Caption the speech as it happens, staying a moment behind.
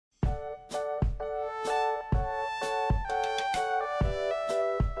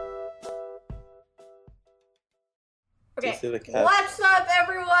Do you Okay, see the cat? what's up,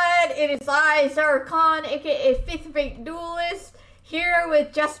 everyone? It is I, Zarkon, aka Fifth Rate Duelist, here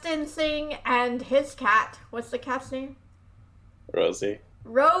with Justin Singh and his cat. What's the cat's name? Rosie.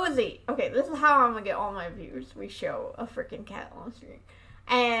 Rosie. Okay, this is how I'm gonna get all my views. We show a freaking cat on screen.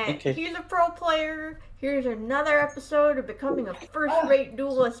 And Okay. he's a pro player. Here's another episode of Becoming a First Rate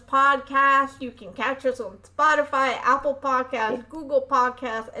Duelist podcast. You can catch us on Spotify, Apple Podcasts, Google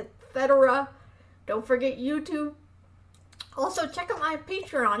Podcasts, etc. Don't forget YouTube. Also, check out my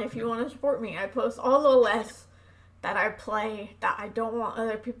Patreon if you want to support me. I post all the lists that I play that I don't want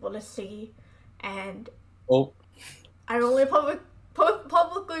other people to see. And I only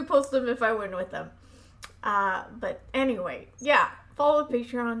publicly post them if I win with them. But anyway, yeah. Follow the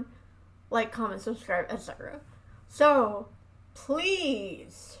Patreon, like, comment, subscribe, etc. So,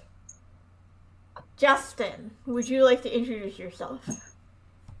 please, Justin, would you like to introduce yourself?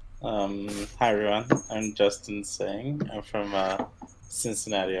 Hi everyone. I'm Justin Singh. I'm from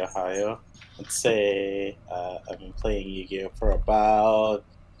Cincinnati, Ohio. I'd say I've been playing Yu-Gi-Oh for about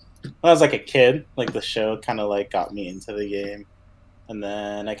when I was like a kid. Like the show kind of like got me into the game, and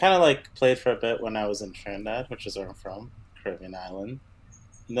then I kind of like played for a bit when I was in Trinidad, which is where I'm from, Caribbean island.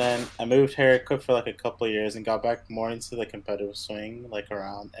 And then I moved here, quit for like a couple of years, and got back more into the competitive swing like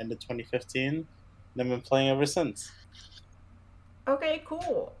around end of 2015. And I've been playing ever since. Okay,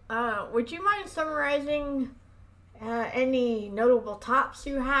 cool. Would you mind summarizing any notable tops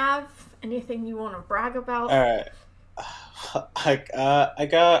you have? Anything you want to brag about? All right.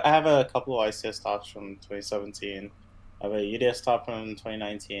 I have a couple of YCS tops from 2017. I have a UDS top from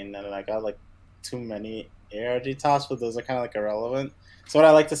 2019, and then I got like too many ARG tops, but those are kind of like irrelevant. So what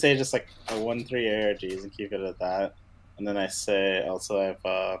I like to say is just like I won 3 ARGs and keep it at that. And then I say also I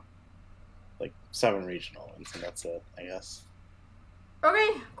have like 7 regional wins, and that's it, I guess.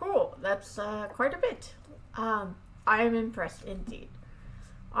 Okay, cool. That's quite a bit. I am impressed indeed.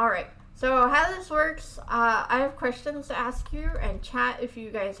 Alright, so how this works, I have questions to ask you, and chat, if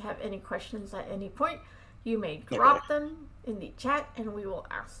you guys have any questions at any point, you may drop them in the chat, and we will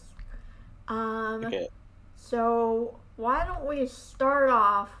ask. Okay. So, why don't we start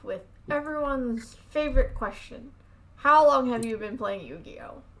off with everyone's favorite question. How long have you been playing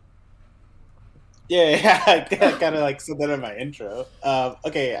Yu-Gi-Oh? Yeah, I kind of like said that in my intro.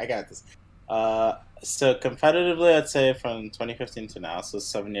 Okay, I got this. So competitively, I'd say from 2015 to now, so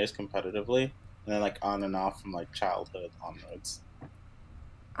 7 years competitively, and then like on and off from like childhood onwards.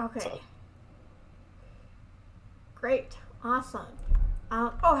 Okay. So. Great. Awesome.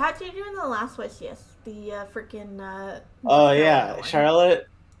 How'd you do in the last YCS? The freaking, Oh, yeah, one. Charlotte.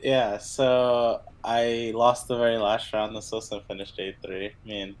 Yeah, so I lost the very last round. The Sosa finished 8-3. I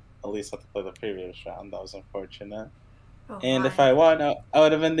mean, at least had to play the previous round. That was unfortunate. Oh, and my. if I won, I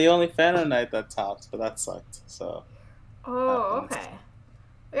would have been the only Phantom Knight that topped, but that sucked. So. Oh, okay.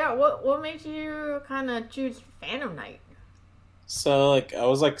 Yeah, what made you kind of choose Phantom Knight? So, like, I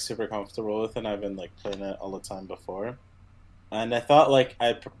was, like, super comfortable with it, and I've been, like, playing it all the time before. And I thought, like,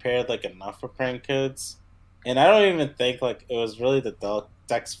 I prepared, like, enough for prank kids. And I don't even think, like, it was really the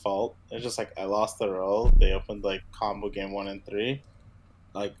deck's fault. It was just, like, I lost the roll. They opened, like, combo game 1 and 3.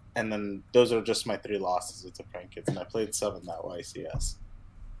 Like, and then those are just my 3 losses with the prank kids. And I played 7 that YCS.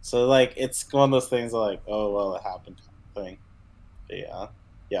 So, like, it's one of those things like, oh, well, it happened kind of thing. But, yeah.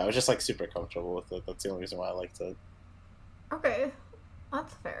 Yeah, I was just, like, super comfortable with it. That's the only reason why I liked it. Okay,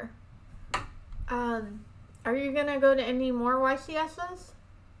 that's fair. Are you gonna go to any more YCSs?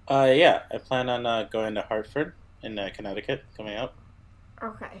 Yeah, I plan on going to Hartford in Connecticut coming up.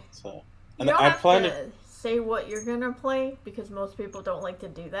 Okay. So, and you don't have to say what you're gonna play because most people don't like to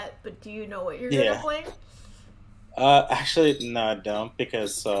do that. But do you know what you're gonna play? Actually, no, I don't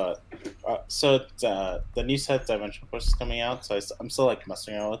because the new set Dimension Force is coming out, so I'm still like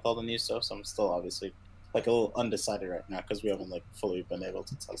messing around with all the new stuff. So I'm still obviously like a little undecided right now because we haven't like fully been able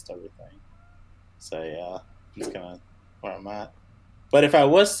to test everything. So yeah, that's kind of where I'm at. But if I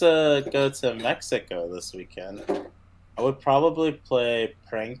was to go to Mexico this weekend, I would probably play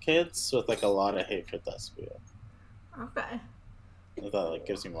Prank Kids with like a lot of hate for Despia. Okay. That like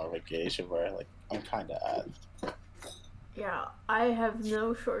gives me more of a gauge of where like I'm kind of at. Yeah, I have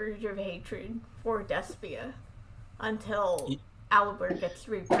no shortage of hatred for Despia until Albert gets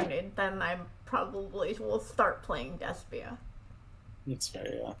reprinted. Then I probably will start playing Despia. That's fair,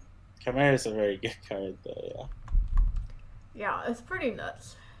 yeah. Chimera is a very good card, though, yeah. Yeah, it's pretty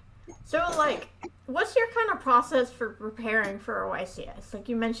nuts. So, like, what's your kind of process for preparing for a YCS? Like,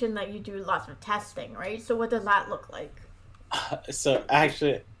 you mentioned that you do lots of testing, right? So what does that look like? So,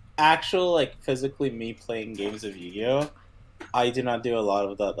 actual, like, physically me playing games of Yu-Gi-Oh! I do not do a lot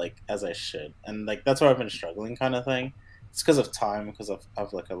of that, like, as I should. And, like, that's where I've been struggling kind of thing. it's because of time, because I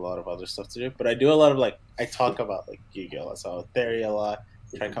have like a lot of other stuff to do. But I do a lot of like I talk about like Yu-Gi-Oh, so theory a lot,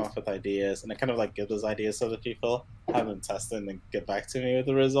 try to come up with ideas, and I kind of like give those ideas to other people, have them test and then get back to me with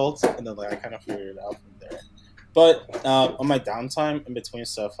the results, and then like I kind of figure it out from there. But on my downtime in between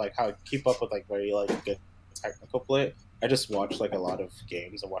stuff, like how I keep up with like very like good technical play, I just watch like a lot of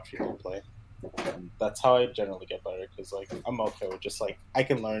games and watch people play. And that's how I generally get better because like I'm okay with just like I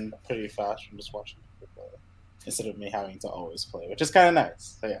can learn pretty fast from just watching people play instead of me having to always play, which is kind of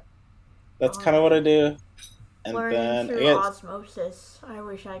nice. So yeah, that's kind of what I do. And Learning then through osmosis. I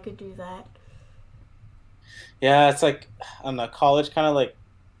wish I could do that. yeah, it's like I don't know, college kind of like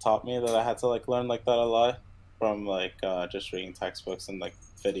taught me that I had to like learn like that a lot from like just reading textbooks and like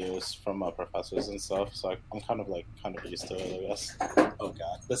videos from professors and stuff. So I'm kind of used to it, I guess. Oh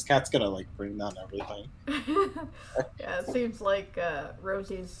god, this cat's gonna like bring down everything. Yeah, it seems like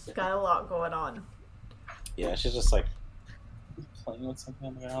Rosie's got a lot going on. Yeah, she's just like playing with something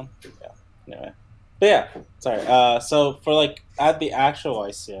on the ground. Yeah. Anyway. But yeah, sorry. So for like at the actual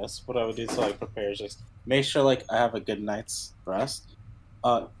YCS, what I would do to like prepare is just make sure like I have a good night's rest.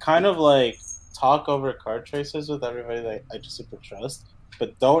 Kind of like talk over card choices with everybody that I just super trust,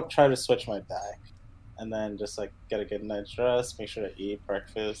 but don't try to switch my deck. And then just like get a good night's rest, make sure to eat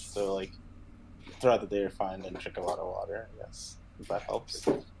breakfast, so like throughout the day you're fine, and drink a lot of water. Yes, if that helps.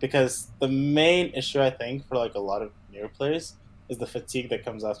 Because the main issue I think for like a lot of newer players is the fatigue that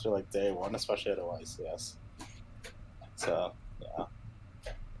comes after like day one, especially at a YCS. So yeah.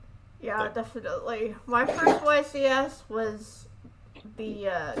 Yeah, definitely. My first YCS was the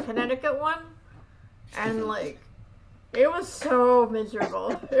Connecticut one, and like it was so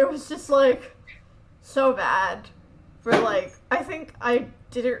miserable. It was just like so bad. For like, I think I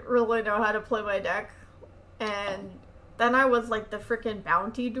didn't really know how to play my deck, and then I was like the freaking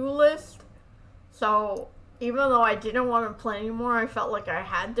bounty duelist. So even though I didn't want to play anymore, I felt like I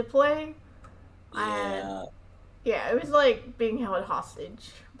had to play. Yeah. And yeah, it was like being held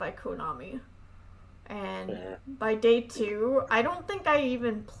hostage by Konami. And Fair. by day 2, I don't think I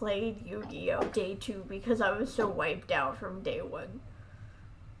even played Yu-Gi-Oh! Day 2 because I was so wiped out from day 1.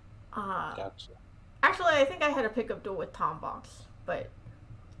 Gotcha. Actually, I think I had a pickup duel with Tom Box, but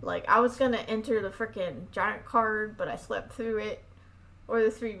like I was gonna enter the freaking giant card, but I slept through it, or the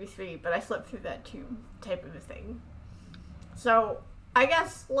 3v3, but I slept through that too, type of a thing. So I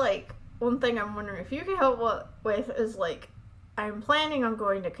guess like one thing I'm wondering if you can help with is like I'm planning on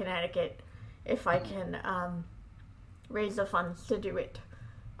going to Connecticut if I can raise the funds to do it.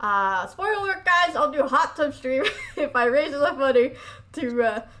 Spoiler alert, guys! I'll do a hot tub stream if I raise enough money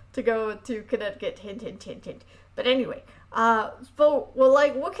to go to Connecticut. Hint, hint, hint, hint. But anyway, well,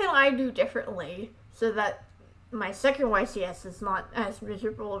 like, what can I do differently so that my second YCS is not as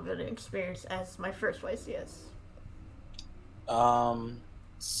miserable of an experience as my first YCS?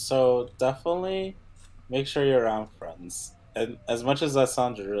 So definitely make sure you're around friends. And as much as that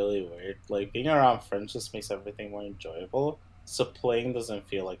sounds really weird, like being around friends just makes everything more enjoyable. So playing doesn't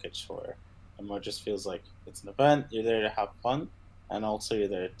feel like a chore. It more just feels like it's an event. You're there to have fun, and also you're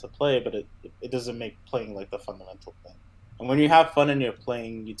there to play. But it doesn't make playing like the fundamental thing. And when you have fun and you're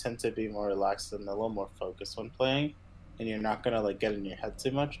playing, you tend to be more relaxed and a little more focused when playing, and you're not gonna like get in your head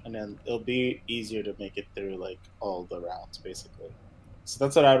too much. And then it'll be easier to make it through like all the rounds basically. So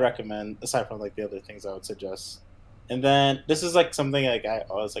that's what I recommend. Aside from like the other things I would suggest. And then this is like something like I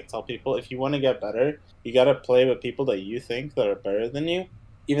always like tell people: if you want to get better, you gotta play with people that you think that are better than you,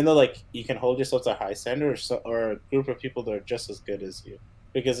 even though like you can hold yourself to a high standard, or a group of people that are just as good as you.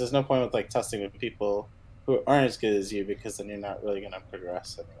 Because there's no point with like testing with people who aren't as good as you, because then you're not really gonna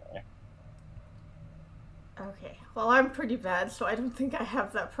progress anyway. Okay, well, I'm pretty bad, so I don't think I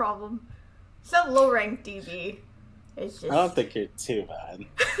have that problem. Some low rank DB. It's just... I don't think you're too bad.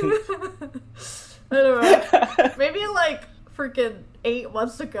 I don't know. Maybe like freaking 8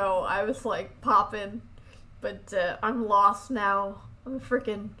 months ago, I was like popping, but I'm lost now. I'm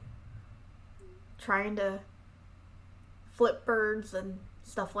freaking trying to flip birds and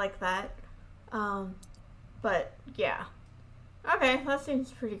stuff like that. But yeah. Okay, that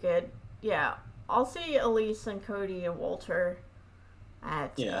seems pretty good. Yeah, I'll see Elise and Cody and Walter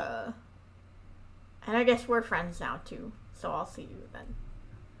at and I guess we're friends now too, so I'll see you then.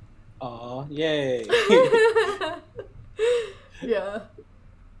 Aw, yay. Yeah.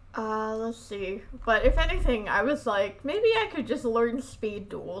 Let's see. But if anything, I was like, maybe I could just learn speed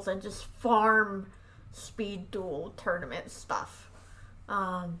duels and just farm speed duel tournament stuff.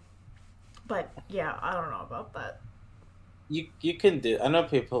 But yeah, I don't know about that. You can do. I know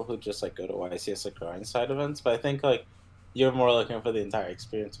people who just like go to YCS like grind side events, but I think like you're more looking for the entire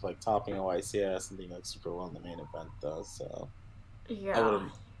experience of like topping a YCS and being like super well in the main event, though. So I Yeah,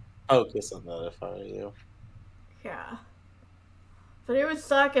 wouldn't focus on that if I were you. yeah. But it would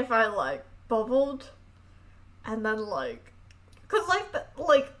suck if I like bubbled and then like, cause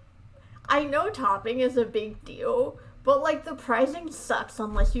like I know topping is a big deal, but like the pricing sucks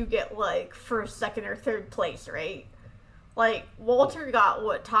unless you get like first, second, or third place, right? Like Walter got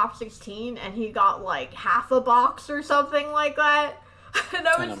what top 16, and he got like half a box or something like that. And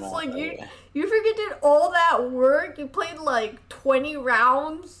I I was don't just know. like, you freaking did all that work. You played like 20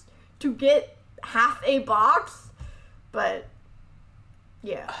 rounds to get half a box, but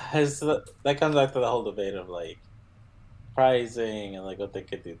yeah, That comes back to the whole debate of like pricing and like what they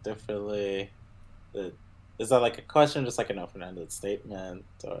could do differently. The- Is that like a question, just like an open-ended statement,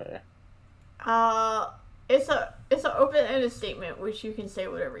 or uh, it's a open ended statement which you can say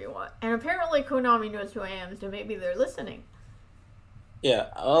whatever you want. And apparently Konami knows who I am, so maybe they're listening. yeah?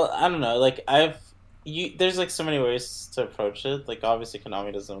 Well, I don't know. Like there's like so many ways to approach it. Like obviously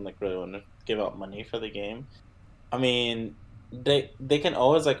Konami doesn't like really want to give out money for the game. I mean, they can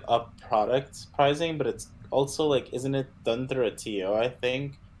always like up product pricing, but it's also like isn't it done through a TO, I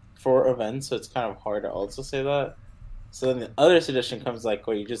think, for events, so it's kind of hard to also say that. So then the other suggestion comes like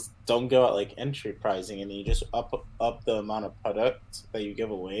where you just don't go at like entry pricing and you just up the amount of product that you give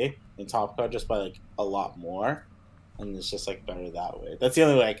away in Top Card just by like a lot more. And it's just like better that way. That's the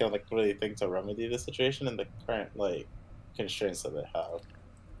only way I can like really think to remedy the situation and the current like constraints that they have.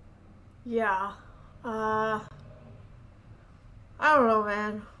 Yeah. Uh, I don't know,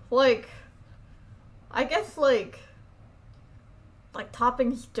 man. Like, I guess like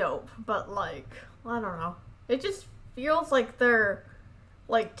topping's dope, but like I don't know. It just feels like they're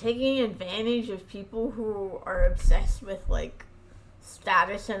like taking advantage of people who are obsessed with like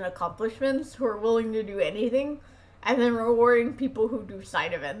status and accomplishments, who are willing to do anything, and then rewarding people who do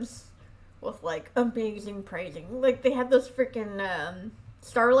side events with like amazing praising. Like they had those freaking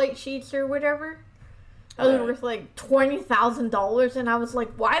Starlight sheets or whatever. That was Right. worth like $20,000, and I was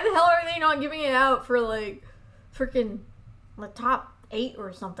like, why the hell are they not giving it out for like freaking the top 8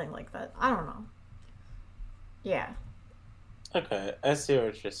 or something like that? I don't know. Yeah. Okay, I see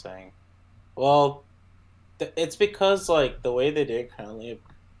what you're saying. Well, it's because like the way they do it currently,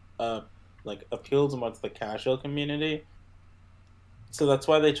 uh, like appeals more to the casual community. So that's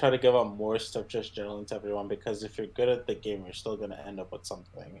why they try to give out more stuff just generally to everyone. Because if you're good at the game, you're still gonna end up with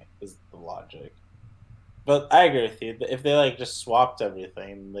something. Is the logic? But I agree with you. If they like just swapped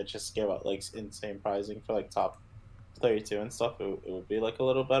everything, they just give out like insane pricing for like top 32 and stuff, it would be like a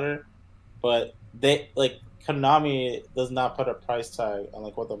little better. But they like Konami does not put a price tag on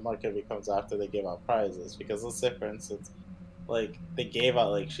like what the market becomes after they give out prizes. Because let's say for instance, like they gave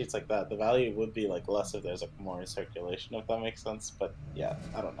out like sheets like that, the value would be like less if there's like more in circulation, if that makes sense. But yeah,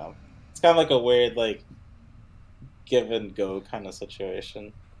 I don't know. It's kind of like a weird like give and go kind of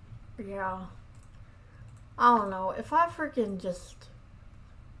situation. Yeah. I don't know. If I freaking just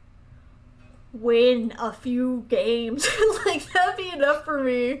win a few games, like that'd be enough for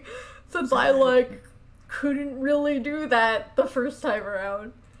me. Since I like couldn't really do that the first time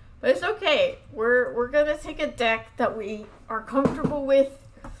around. But it's okay. We're gonna take a deck that we are comfortable with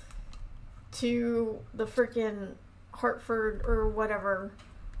to the freaking Hartford or whatever,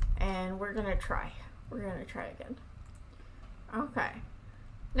 and we're gonna try. We're gonna try again. Okay.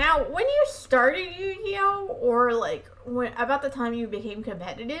 Now, when you started Yu-Gi-Oh, or like when about the time you became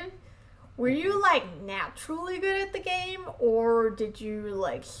competitive, were you like naturally good at the game, or did you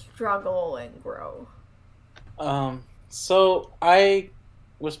like struggle and grow? So I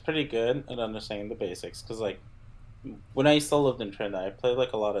was pretty good at understanding the basics because like when I still lived in Trinidad, I played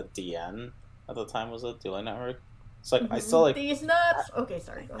like a lot of DN at the time was a Delay Network. So like I still like These nuts. Okay,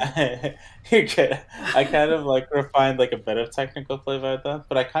 sorry. Go ahead. you're good. I kind of like refined like a bit of technical play by then,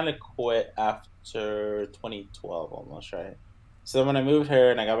 but I kind of quit after 2012 almost, right? So when I moved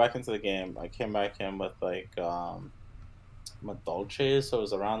here and I got back into the game, I came back in with like Dolce, so it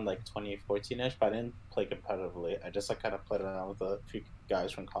was around like 2014ish, but I didn't play competitively. I just like kind of played around with a few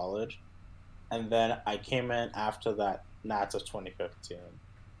guys from college. And then I came in after that Nats of 2015.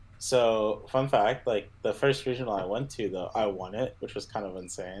 So, fun fact, like the first regional I went to though, I won it, which was kind of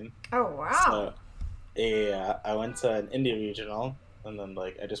insane. Oh wow. So, yeah, I went to an indie regional and then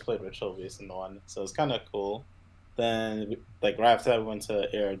like I just played Ritual Beast and won. So, it's kind of cool. Then like right after that, we went to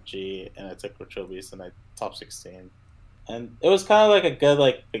ARG and I took Ritual Beast and I top 16. And it was kind of like a good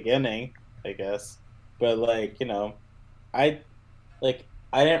like beginning, I guess. But like, I like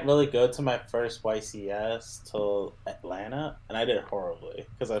I didn't really go to my first YCS till Atlanta, and I did horribly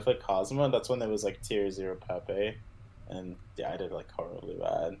because I played Cosmo. And that's when there was like Tier 0 Pepe, and yeah, I did like horribly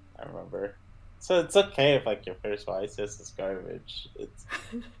bad. I remember. So it's okay if like your first YCS is garbage. It's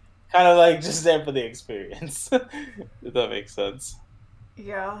kind of like just there for the experience. If that makes sense.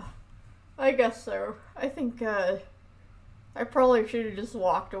 Yeah, I guess so. I think I probably should have just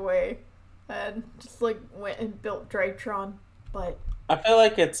walked away and just like went and built Drytron. But I feel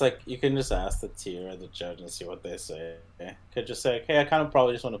like it's like you can just ask the tier or the judge and see what they say. Could just say, "Hey, I kind of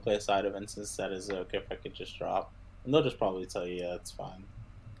probably just want to play side events instead. Is it okay if I could just drop?" And they'll just probably tell you, "Yeah, it's fine."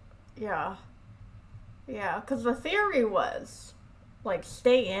 yeah, yeah, because the theory was like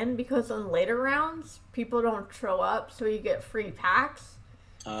stay in because in later rounds people don't show up, so you get free packs.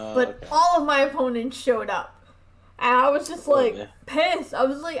 But Okay. all of my opponents showed up. And I was just Oh, like yeah. pissed. I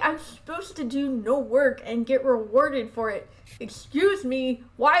was like, I'm supposed to do no work and get rewarded for it. Excuse me,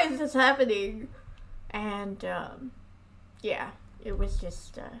 why is this happening? And yeah, it was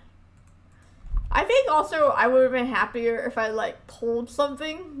just. I think also I would have been happier if I like pulled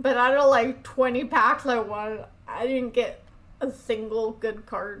something, but out of like 20 packs I won, I didn't get a single good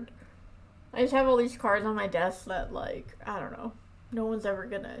card. I just have all these cards on my desk that like I don't know, no one's ever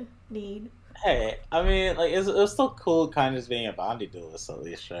gonna need. Hey, I mean, like it was still cool, kind of just being a bounty duelist at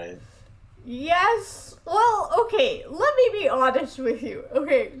least, right? Yes. Well, okay. Let me be honest with you.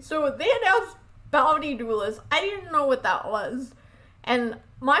 Okay, so they announced Bounty Duelist. I didn't know what that was, and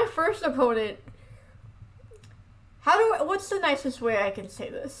my first opponent. What's the nicest way I can say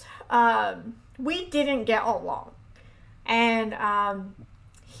this? We didn't get along, and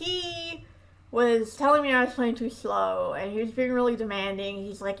he was telling me I was playing too slow, and he was being really demanding.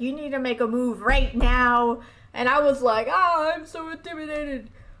 He's like, "You need to make a move right now," and I was like, "Oh, I'm so intimidated."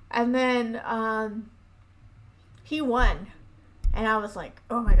 And then he won, and I was like,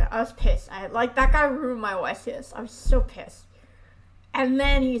 "Oh my god!" I was pissed. That guy ruined my YCS. I was so pissed. And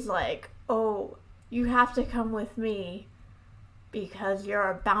then he's like, "Oh, you have to come with me because you're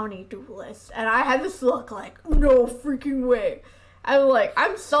a bounty duelist." And I had this look like, "No freaking way!" I'm like,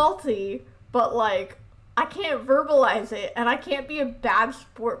 I'm salty, but like, I can't verbalize it, and I can't be a bad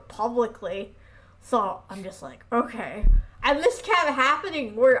sport publicly. So I'm just like, okay. And this kept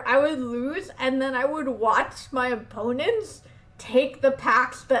happening where I would lose and then I would watch my opponents take the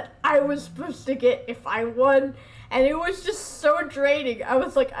packs that I was supposed to get if I won. And it was just so draining. I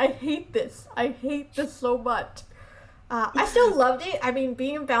was like, I hate this. I hate this so much. I still loved it. I mean,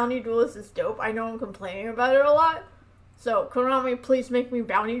 being a bounty duelist is dope. I know I'm complaining about it a lot. So, Konami, please make me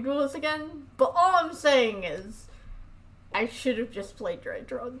bounty duelist again. But all I'm saying is, I should have just played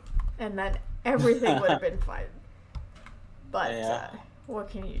Drytron. And then everything would have been fine. But Yeah. what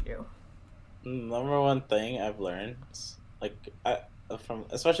can you do? Number one thing I've learned, like from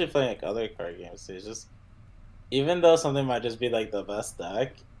especially playing like other card games, is just even though something might just be like the best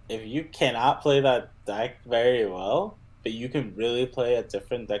deck, if you cannot play that deck very well, but you can really play a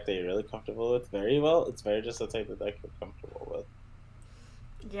different deck that you're really comfortable with very well, it's better just to take the deck you're comfortable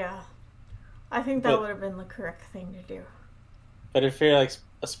with. Yeah. I think that would have been the correct thing to do. But if you're like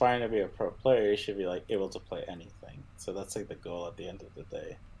aspiring to be a pro player, you should be like able to play anything. So that's like the goal at the end of the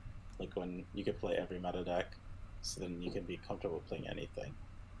day. Like when you can play every meta deck, so then you can be comfortable playing anything.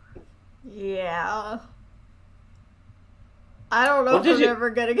 Yeah. I don't know if I'm ever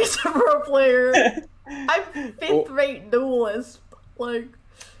gonna get to pro player. I'm fifth-rate duelist. Like,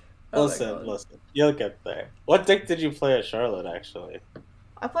 listen, you'll get there. What deck did you play at Charlotte, actually?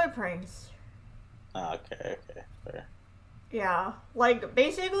 I played pranks. Ah, okay, fair. Yeah, like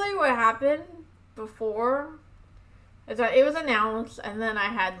basically what happened before is that it was announced, and then I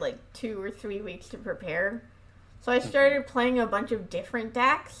had like 2 or 3 weeks to prepare. So I started playing a bunch of different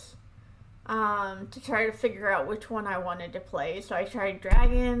decks to try to figure out which one I wanted to play. So I tried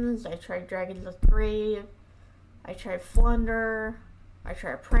Dragons, I tried Dragons of Brave, I tried Flunder, I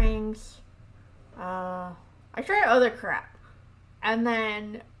tried Pranks, I tried other crap. And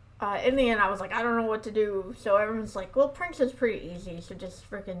then in the end I was like, I don't know what to do. So everyone's like, well, Pranks is pretty easy, so just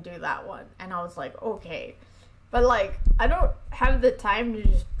freaking do that one. And I was like, okay. But like, I don't have the time to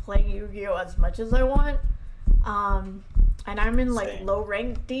just play Yu-Gi-Oh! As much as I want. And I'm in like low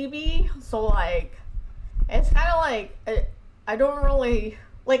rank DB, so like it's kind of like I don't really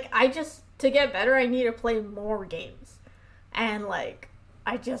like. To get better, I need to play more games, and like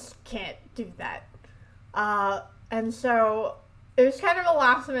I just can't do that. And so it was kind of a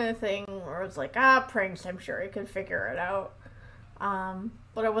last minute thing where it's like, pranks. I'm sure I could figure it out,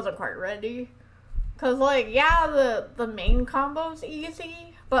 but I wasn't quite ready. Cause like, yeah, the main combo's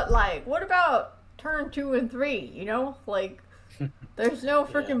easy, but like, what about turn 2 and 3, you know? Like, there's no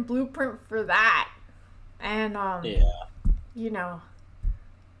freaking blueprint for that. And, you know,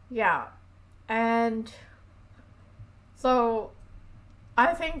 yeah. And So,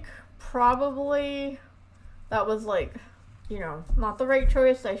 I think probably that was like, not the right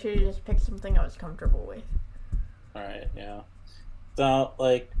choice. I should have just picked something I was comfortable with. Alright, yeah. So,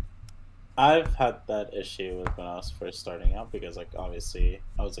 like, I've had that issue with when I was first starting out because, like, obviously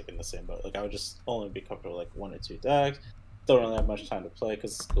I was like in the same boat. Like, I would just only be comfortable with, like, one or two decks. Don't really have much time to play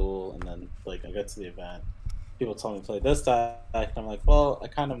because of school, and then like I get to the event, people tell me to play this deck, and I'm like, well, I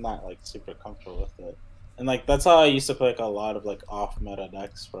kind of not like super comfortable with it. And like that's how I used to play like a lot of like off meta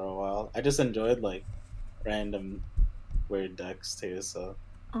decks for a while. I just enjoyed like random weird decks too. So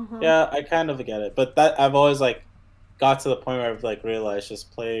Uh-huh. yeah, I kind of get it. But that I've always like got to the point where I've like realized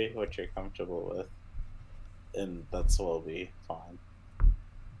just play what you're comfortable with, and that's what will be fine.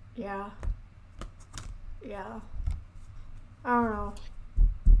 Yeah. Yeah. I don't know.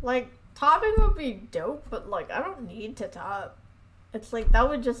 Like, topping would be dope, but like, I don't need to top. It's like, that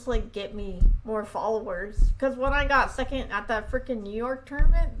would just like get me more followers. Because when I got second at that freaking New York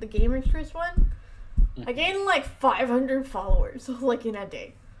tournament, the Gamers Choice one, I gained like 500 followers, like in a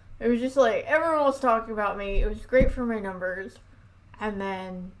day. It was just like, everyone was talking about me. It was great for my numbers. And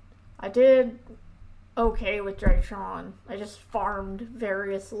then I did okay with Drytron. I just farmed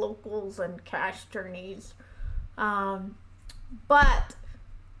various locals and cash journeys. But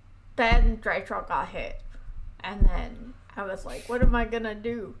then Drytron got hit. And then I was like, what am I gonna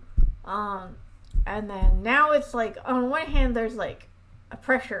do? And then now it's like, on one hand, there's like a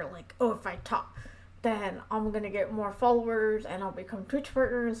pressure, like, oh, if I top, then I'm gonna get more followers and I'll become Twitch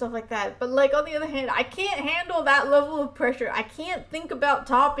partner and stuff like that. But like, on the other hand, I can't handle that level of pressure. I can't think about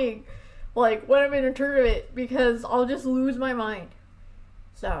topping like when I'm in a tournament because I'll just lose my mind.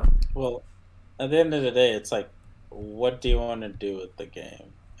 So Well, at the end of the day, it's like, what do you want to do with the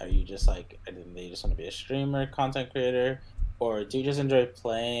game? Are you just like, do you just want to be a streamer, content creator, or do you just enjoy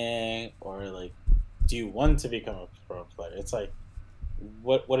playing, or like, do you want to become a pro player? It's like,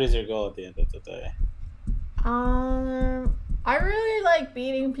 what is your goal at the end of the day? I really like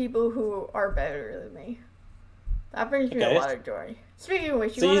beating people who are better than me. That brings me a Okay, lot of joy. Speaking of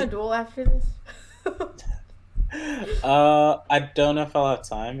which, you so want a you, duel after this? I don't know if I'll have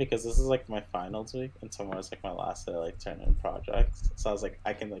time because this is like my finals week, and tomorrow's like my last day like turn-in projects. So I was like,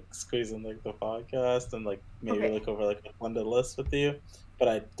 I can like squeeze in like the podcast and like maybe Okay, look over like a blended list with you, but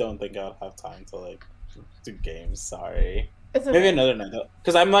I don't think I'll have time to like do games. Sorry, it's maybe okay. another night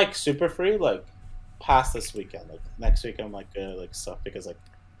because I'm like super free like past this weekend. Like next week I'm like like stuff because like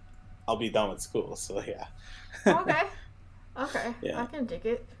I'll be done with school. So yeah, Okay, okay, I yeah, can dig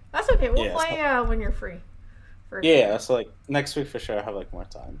it. That's okay. We'll yeah. play So when you're free, for sure. yeah, so like next week for sure I have like more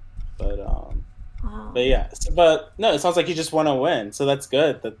time, but But Um, yeah, but no, it sounds like you just want to win, so that's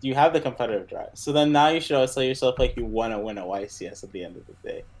good that you have the competitive drive. So then now you should always tell yourself like you want to win a YCS at the end of the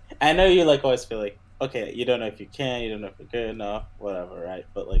day. I know you like always feel like okay, you don't know if you can, you don't know if you're good enough, whatever, right?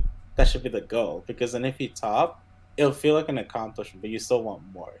 But like that should be the goal because then if you top, it'll feel like an accomplishment, but you still want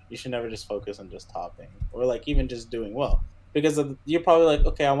more. You should never just focus on just topping or like even just doing well because you're probably like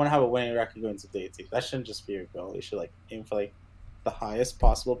okay, I want to have a winning record going to day two. That shouldn't just be your goal. You should like aim for like the highest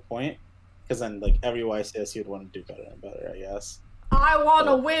possible point because then like every YCS you'd want to do better and better, I guess. I want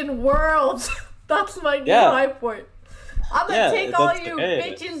to But win worlds. That's my new yeah, high point. I'm gonna yeah, take all that's you okay.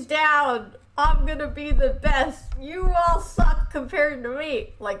 bitches down. I'm gonna be the best. You all suck compared to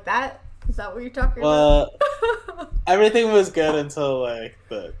me. Like that? Is that what you're talking about? Well, everything was good until like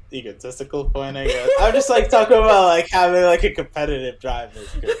the egotistical point, I guess. I'm just like talking about like having like a competitive drive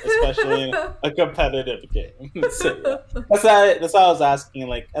is good, especially in a competitive game. So yeah, that's why I was asking.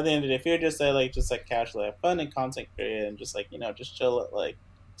 Like at the end of the day, if you just say like just like casually have fun and content create and just like just chill at like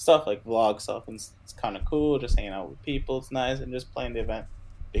stuff like vlog stuff and it's kind of cool. Just hanging out with people, it's nice, and just playing the event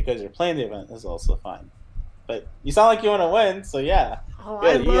because you're playing the event is also fine. But you sound like you want to win, so yeah, Oh,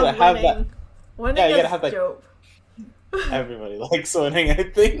 I yeah, you love gotta have that. winning. Yeah, Winning you gotta is have that. dope. Everybody likes winning, I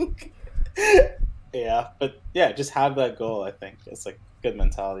think. Yeah, but yeah, just have that goal. I think it's like good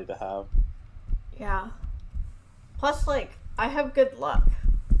mentality to have. Yeah. Plus, like, I have good luck.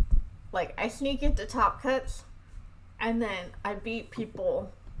 Like, I sneak into top cuts, and then I beat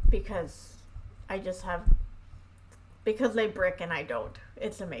people because I just have. Because they brick and I don't.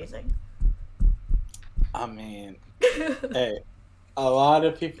 It's amazing. I mean, hey, a lot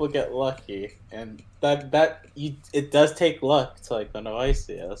of people get lucky, and it does take luck to like win a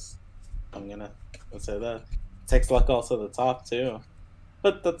YCS. I'm gonna say that it takes luck also to the top too,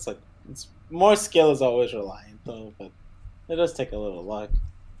 but that's like it's more skill is always reliant though, but it does take a little luck.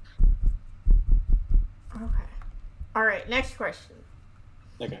 Okay. Alright, next question.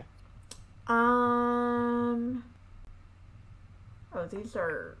 Okay. Um. Oh, these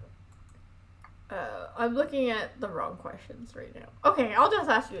are. I'm looking at the wrong questions right now. Okay, I'll just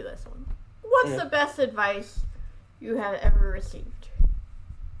ask you this one. What's the best advice you have ever received?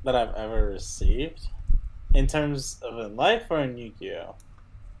 That I've ever received? In terms of in life or in Yu-Gi-Oh?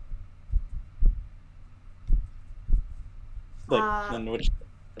 Like, in which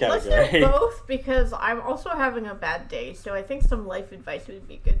Let's do category? both because I'm also having a bad day, so I think some life advice would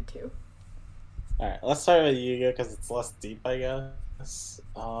be good too. Alright, let's start with Yu-Gi-Oh! Because it's less deep, I guess.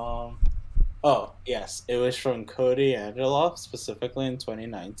 Oh, yes. It was from Cody Angeloff, specifically in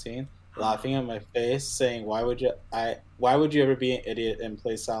 2019, laughing at my face, saying, why would you ever be an idiot and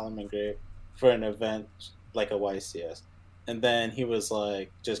play Solomon Grave for an event like a YCS?" And then he was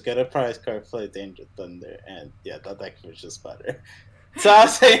like, just get a prize card, play Danger Thunder. And yeah, that deck was just better. So I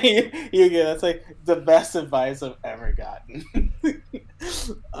was saying, Yu-Gi-Oh! That's like the best advice I've ever gotten.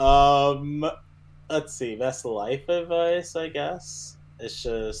 um, let's see, best life advice, I guess. It's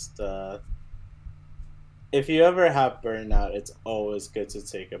just, if you ever have burnout, it's always good to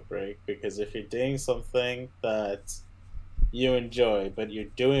take a break, because if you're doing something that you enjoy, but you're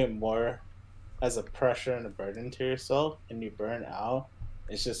doing it more as a pressure and a burden to yourself and you burn out,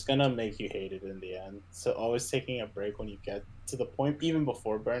 it's just gonna make you hate it in the end. So always taking a break when you get to the point, even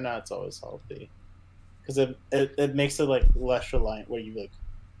before burnout, it's always healthy. Because it makes it like less reliant where you like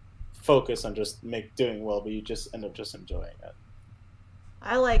focus on just doing well, but you just end up just enjoying it.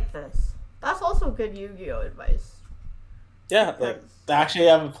 I like this. That's also good Yu-Gi-Oh advice. Yeah, like actually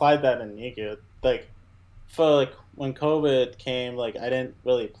I've applied that in Yu-Gi-Oh! Like for like when COVID came, like I didn't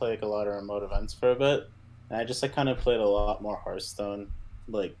really play like a lot of remote events for a bit, and I just like kind of played a lot more Hearthstone,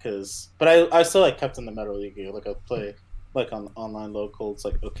 like but I still like kept in the meta league. Like I play like on online locals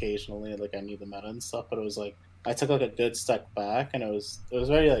like occasionally, like I knew the meta and stuff, but it was like I took like a good step back, and it was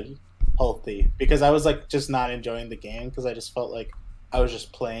very like healthy because I was like just not enjoying the game because I just felt like I was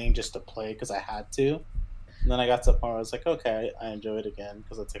just playing just to play because I had to. And then I got to the point where I was like, okay, I enjoy it again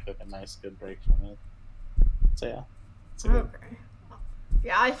because I took like a nice good break from it. So yeah, it's a good. Okay.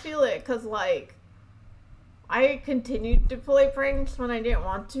 Yeah, I feel it because like I continued to play pranks when I didn't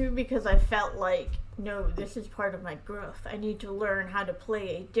want to because I felt like no, this is part of my growth. I need to learn how to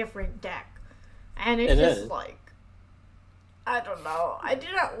play a different deck, and it's just like I don't know. I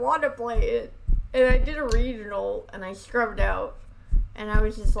didn't want to play it, and I did a regional and I scrubbed out, and I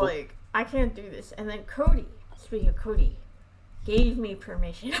was just like I can't do this. And then Cody, speaking of Cody, gave me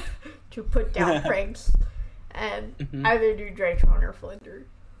permission to put down pranks and either do Drytron or Flinder.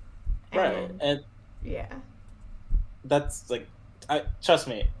 And yeah. That's like, trust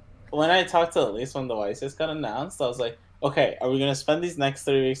me, when I talked to Elise when the YCS got announced, I was like, okay, are we gonna spend these next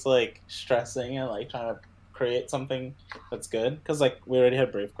 3 weeks like stressing and like trying to create something that's good? Because like we already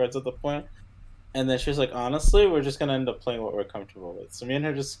had Brave cards at the point. And then she was like, honestly, we're just gonna end up playing what we're comfortable with. So me and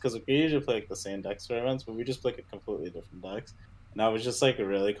her just, because we usually play like the same decks for events, but we just play like completely different decks. And I was just like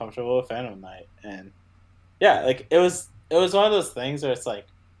really comfortable with Phantom Knight, and yeah, like it was one of those things where it's like,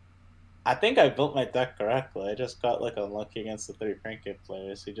 I think I built my deck correctly. I just got like unlucky against the 3 Crank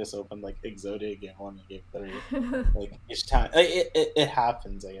players who just opened like Exodia game 1 and game 3. Like each time, like, it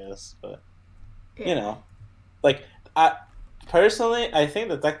happens, I guess. But you know, like personally, I think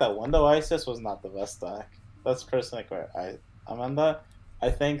the deck that won the YCS was not the best deck. That's personally where I'm on that. I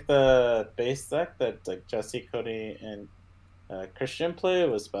think the base deck that like Jesse, Cody, and Christian play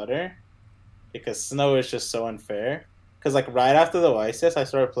was better because Snow is just so unfair. Because like right after the YCS, I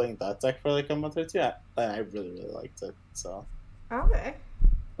started playing that deck for like a month or two, and I really liked it. So okay,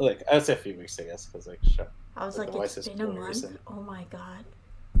 like I would say a few weeks, I guess, because like sure. I was like it's been a month. Recent. Oh my god.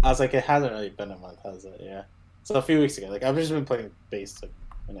 I was like, it hasn't really been a month, has it? Yeah. So a few weeks ago, like I've just been playing base like,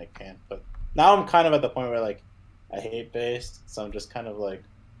 when I can, but now I'm kind of at the point where like I hate base, so I'm just kind of like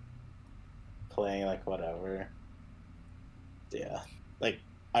playing like whatever. Yeah, like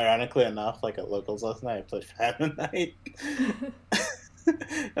ironically enough, like at locals last night, I played Phantom Knight,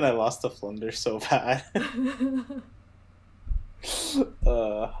 and I lost to Flunder so bad.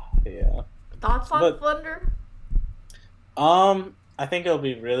 Yeah. Thoughts on Flunder? I think it'll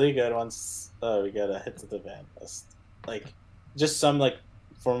be really good once we get a hit to the ban list. Like, just some like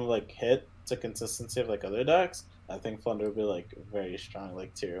form of like hit to consistency of like other decks. I think Flunder will be like very strong,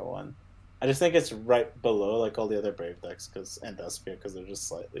 like tier 1. I just think it's right below like all the other Brave decks and Despia because they're just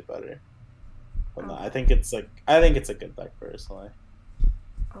slightly better. But no, I think it's a good deck personally.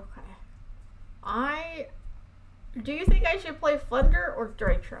 Okay. Do you think I should play Flunder or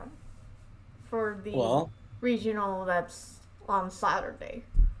Drytron for the regional that's on Saturday?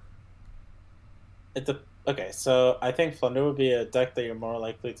 Okay, so I think Flunder would be a deck that you're more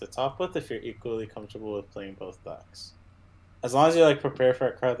likely to top with if you're equally comfortable with playing both decks. as long as you like prepare for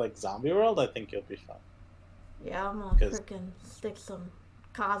a card like Zombie World, I think you'll be fine. Yeah, I'm gonna freaking stick some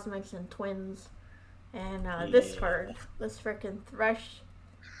Cosmics and Twins. And this card, this freaking Thresh.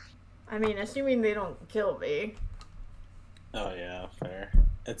 I mean, assuming they don't kill me. Oh yeah, fair.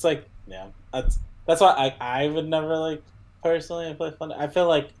 It's like, yeah, that's why I would never like personally play Thunder. I feel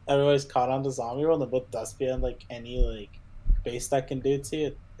like everybody's caught on to Zombie World, and with Dustby and like any like base that can do to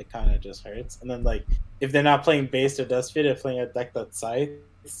you, it kind of just hurts. And then like if they're not playing base or Dustby, they're playing a deck that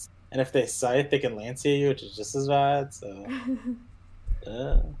scythes, and if they scythe, they can Lance you, which is just as bad. So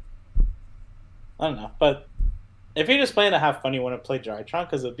I don't know, but if you're just playing to have fun, you want to play Drytron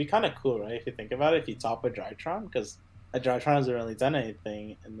because it'd be kind of cool, right? If you think about it, if you top a Drytron, because a Drytron hasn't really done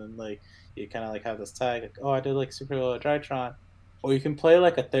anything, and then like you kind of like have this tag, like, oh, I did like super well at Drytron, or you can play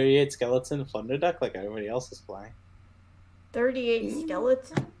like a 38 skeleton Flunder deck like everybody else is playing. 38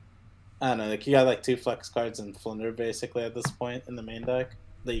 skeleton? I don't know, like you got like 2 flex cards and Flunder basically at this point in the main deck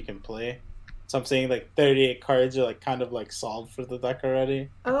that you can play. So I'm saying like 38 cards are like kind of like solved for the deck already.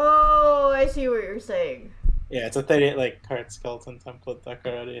 Oh, I see what you're saying. Yeah, it's a 38 like card skeleton template deck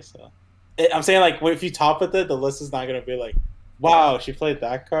already. So I'm saying like if you top with it, the list is not gonna be like, wow, she played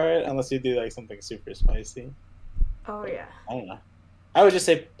that card, unless you do like something super spicy. Oh yeah. I don't know. I would just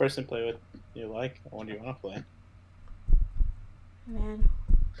say person play what you like. What do you want to play? Man,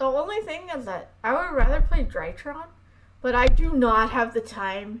 the only thing is that I would rather play Drytron, but I do not have the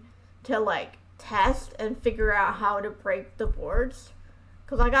time to like test and figure out how to break the boards.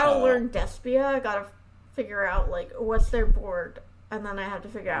 Cause I gotta learn Despia. I gotta figure out like what's their board, and then I have to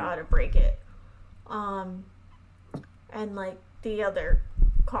figure out how to break it. And like the other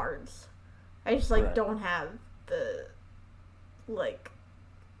cards, I just like don't have the like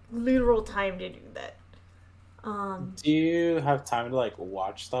literal time to do that. Do you have time to like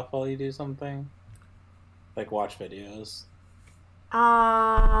watch stuff while you do something? Like watch videos?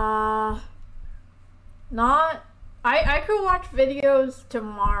 Not. I could watch videos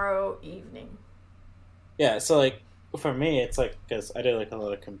tomorrow evening. Yeah, so like for me, it's like because I do like a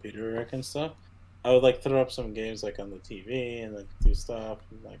lot of computer work and stuff. I would like throw up some games like on the TV and like do stuff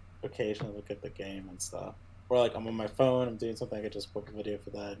and like occasionally look at the game and stuff. Or like I'm on my phone, I'm doing something, I could just book a video for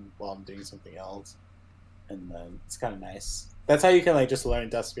that while I'm doing something else. And then it's kind of nice. That's how you can like just learn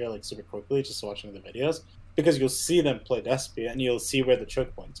Despia like super quickly, just watching the videos, because you'll see them play Despia and you'll see where the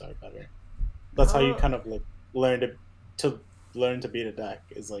choke points are better. That's how you kind of like learn to learn to beat a deck,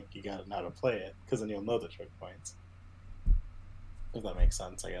 is like you gotta know how to play it, because then you'll know the choke points. If that makes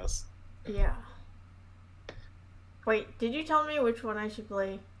sense, I guess. Yeah. Wait, did you tell me which one I should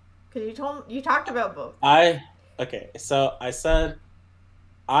play? Because you talked about both. Okay, so I said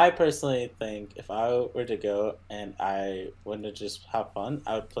I personally think if I were to go and I wanted to just have fun,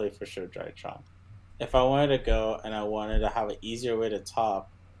 I would play for sure Drytron. If I wanted to go and I wanted to have an easier way to top,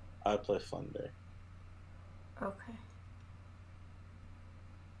 I would play Flunder. Okay.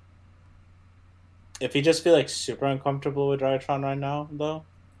 If you just feel like super uncomfortable with Drytron right now, though,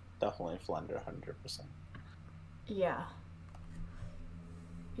 definitely Flunder 100%. Yeah.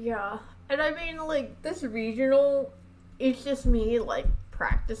 Yeah. And I mean, like, this regional, it's just me, like,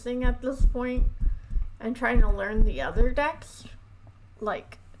 practicing at this point and trying to learn the other decks.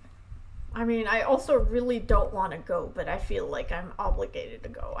 Like, I mean, I also really don't want to go, but I feel like I'm obligated to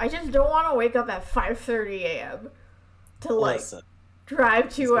go. I just don't want to wake up at 5:30 a.m. to, like, drive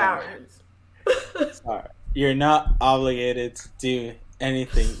 2 hours. Sorry. You're not obligated to do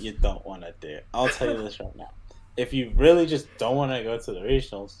anything you don't want to do. I'll tell you this right now. If you really just don't want to go to the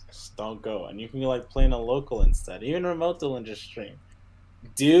regionals, just don't go. And you can like play in a local instead. Even remote duel and just stream.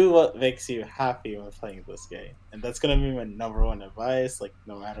 Do what makes you happy when playing this game. And that's going to be my number one advice, like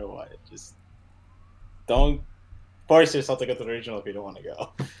no matter what. Just don't force yourself to go to the regional if you don't want to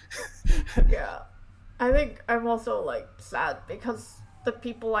go. Yeah. I think I'm also like sad because the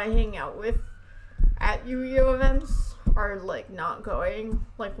people I hang out with at Yu-Gi-Oh events are like not going.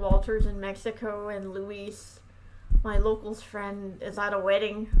 Like Walter's in Mexico and Luis, my locals friend, is at a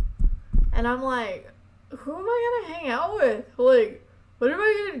wedding. And I'm like, who am I gonna hang out with? Like, what am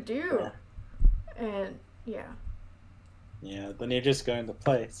I gonna do? Yeah. And yeah. Yeah, then you're just going to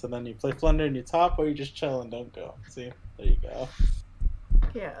play. So then you play Flunder and you top, or you just chill and don't go. See? There you go.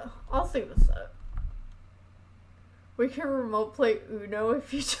 Yeah, I'll see what's up. We can remote play Uno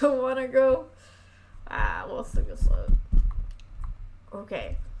if you don't want to go. We'll see what's up.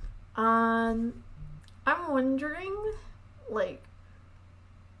 Okay. I'm wondering, like,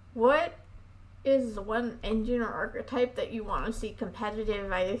 what is one engine or archetype that you want to see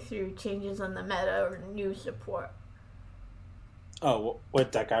competitive either through changes in the meta or new support? Oh,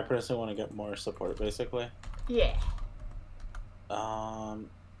 what deck I personally want to get more support, basically? Yeah. Um,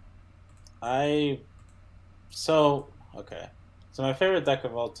 I so okay. So my favorite deck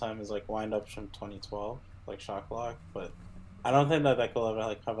of all time is like Wind Ups from 2012, like Shock Lock, but I don't think that deck will ever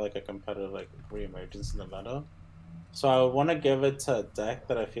like have like a competitive like reemergence in the meta. So I would want to give it to a deck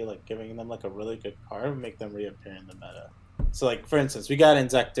that I feel like giving them like a really good card would make them reappear in the meta. So like for instance, we got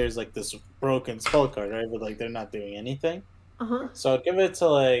Inzectors like this broken spell card, right? But like they're not doing anything. Uh-huh. So I'd give it to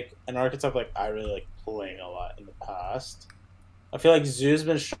like an archetype like I really like playing a lot in the past. I feel like Zoo's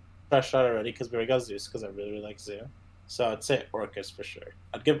been stretched out already because we already got Zeus because I really, really like Zoo. So I'd say Orcus for sure.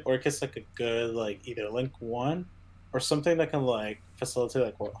 I'd give Orcus like a good like either Link 1 or something that can like facilitate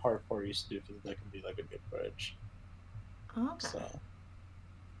like what Hardcore used to do for that can be like a good bridge. Okay. So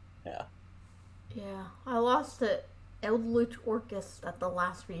yeah. Yeah, I lost to Eldritch Orcus at the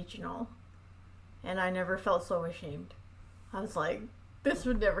last regional, and I never felt so ashamed. I was like, this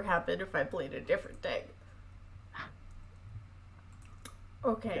would never happen if I played a different deck.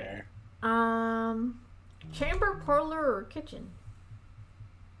 Okay. Fair. Chamber, parlor, or kitchen?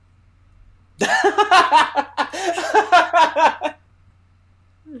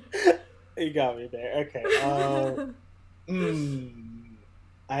 You got me there. Okay.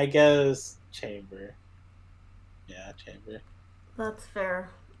 I guess chamber. Yeah, chamber. That's fair.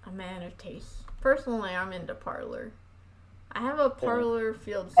 A man of taste. Personally, I'm into parlor. I have a parlor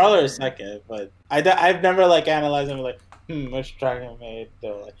field. Parlor is second, but I've never like analyzed them like, which dragon made.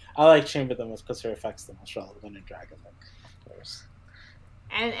 Like, I like chamber the most because her effects the most relevant in dragon. Of course.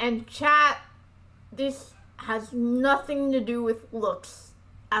 And chat, this has nothing to do with looks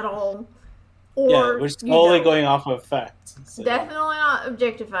at all. Or, yeah, we're slowly going off of effects. So. Definitely not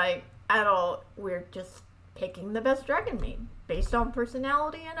objectifying at all. We're just picking the best dragon main based on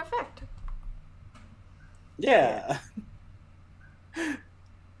personality and effect. Yeah.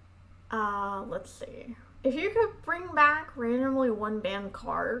 Let's see. If you could bring back randomly one banned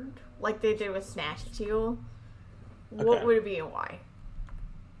card, like they did with Snatch Steal, what would it be and why?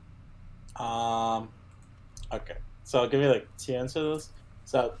 Okay. So I'll give you like two answers.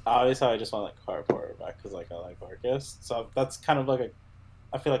 So obviously I just want like card power back because like I like Orcus. So that's kind of like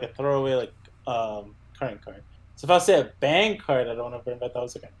I feel like a throwaway like current card. So if I say a banned card, I don't want to bring back that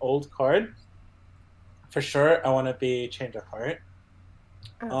was like an old card. For sure, I want to be Change of Heart.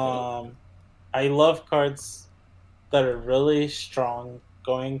 Okay. I love cards that are really strong,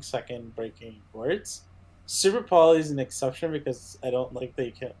 going second, breaking boards. Super Poly is an exception because I don't like that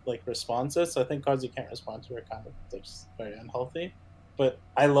you can't like respond to it. So I think cards you can't respond to are kind of just very unhealthy. But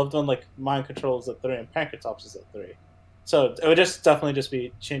I loved when like Mind Control is at 3 and Pancratops is at 3. So it would just definitely just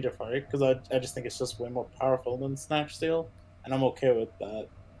be Change of Heart because I just think it's just way more powerful than Snatch Steal, and I'm okay with that.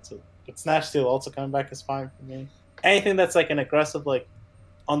 So, but Snatch Steal also coming back is fine for me. Anything that's like an aggressive like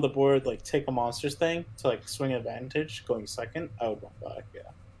on the board like take a monsters thing to like swing advantage going second, I would want back. Yeah.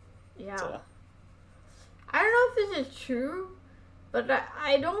 Yeah. So. I don't know if this is true, but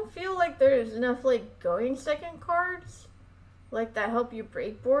I don't feel like there's enough like going second cards like that help you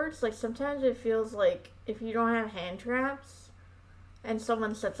break boards. Like sometimes it feels like if you don't have hand traps and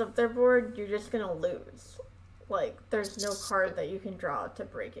someone sets up their board, you're just gonna lose. Like there's no card that you can draw to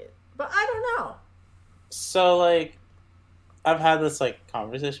break it. But I don't know. So like I've had this like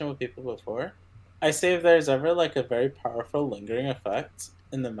conversation with people before. I say if there's ever like a very powerful lingering effect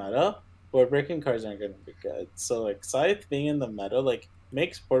in the meta, board breaking cards aren't gonna be good. So like Scythe being in the meta like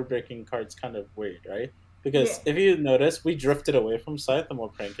makes board breaking cards kind of weird, right? Because if you notice, we drifted away from Scythe the more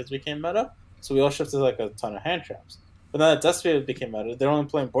Prank Kids became meta. So we all shifted like a ton of hand traps. But then that Deathspear became meta, they're only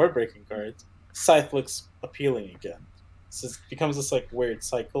playing board breaking cards. Scythe looks appealing again. So it becomes this like weird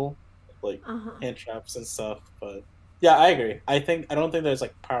cycle of like hand traps and stuff. But yeah, I agree. I don't think there's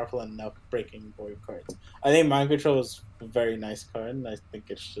like powerful enough breaking board cards. I think Mind Control is a very nice card, and I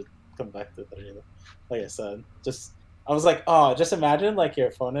think it should come back to 3. Like I said, I was like, oh, just imagine like your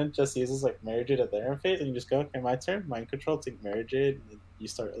opponent just uses like Mary Jade at their interface, and you just go, okay, my turn, Mind Control, take Mary Jade, and then you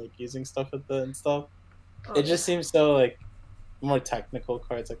start like using stuff at the and stuff. It just seems so like more technical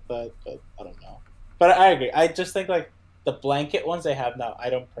cards like that, but I don't know. But I agree. I just think like the blanket ones they have now,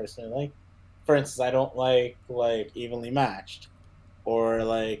 I don't personally like. For instance, I don't like Evenly Matched, or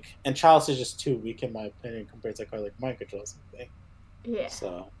like, and Chalice is just too weak in my opinion compared to a card like Mind Control or something. Yeah.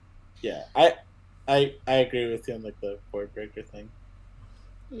 So, yeah, I agree with you on like the board breaker thing.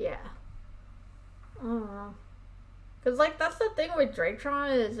 Yeah. I don't know. Cause like that's the thing with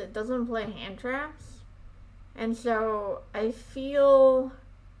Drytron is it doesn't play hand traps, and so I feel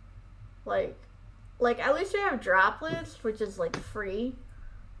like at least we have droplets, which is like free.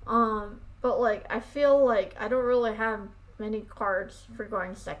 But like I feel like I don't really have many cards for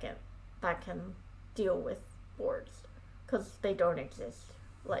going second that can deal with boards. because they don't exist.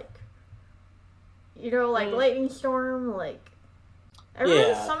 Like, like Lightning Storm, like,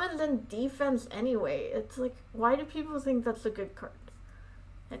 everyone summons in defense anyway. It's like, why do people think that's a good card?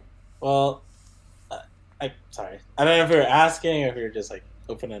 Well, sorry. I don't know if you're asking or if you're just, like,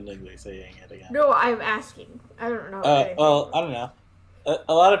 open-endedly saying it again. No, I'm asking. I don't know. Well, I don't know.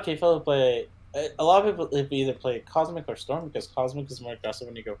 A lot of people play... A lot of people either play Cosmic or Storm, because Cosmic is more aggressive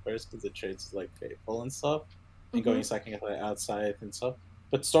when you go first, because it trades, like, Faithful and stuff. And going second, like, outside and stuff.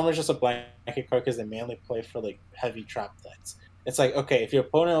 But Storm is just a blanket card because they mainly play for, like, heavy trap decks. It's like, okay, if your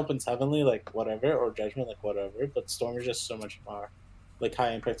opponent opens Heavenly, like, whatever, or Judgment, like, whatever, but Storm is just so much more, like,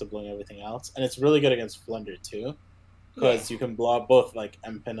 high impact of blowing everything else. And it's really good against Flunder, too, because you can blow out both, like,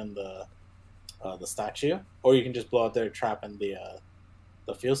 M-Pin and the statue, or you can just blow out their trap and the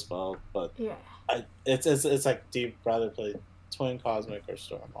field spell. But it's like, do you rather play Twin, Cosmic, or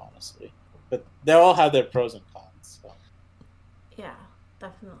Storm, honestly? But they all have their pros and cons, so. Yeah,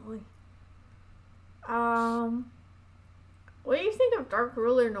 definitely. What do you think of Dark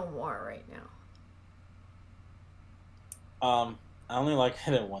Ruler No More right now? I only like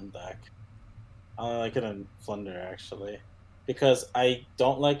it in one deck. I only like it in Flunder, actually. Because I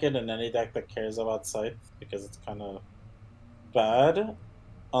don't like it in any deck that cares about Scythe, because it's kind of bad.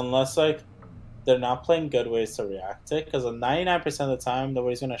 Unless, like, they're not playing good ways to react to it, because 99% of the time,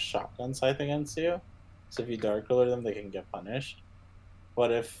 nobody's going to shotgun Scythe against you. So if you Dark Ruler them, they can get punished.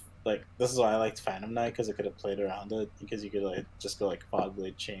 But if, like, this is why I liked Phantom Knight, because it could have played around it, because you could, like, just go, like,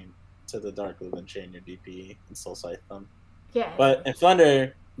 Fogblade chain to the Dark Ruler and chain your DP and still Scythe them. Yeah. But in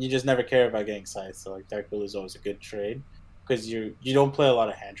Flunder, you just never care about getting Scythe, so, like, Dark Ruler is always a good trade, because you don't play a lot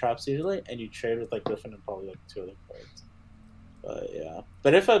of hand traps usually, and you trade with, like, Griffin and probably, like, 2 other cards. But yeah,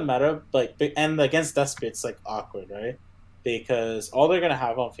 but if a meta, like, and against Despy, it's, like, awkward, right? Because all they're gonna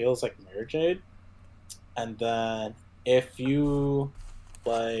have on field is, like, Mirror Jade, and then if you,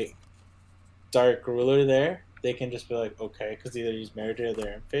 like, Dark Ruler there, they can just be like, okay, because either use Mirror Jade or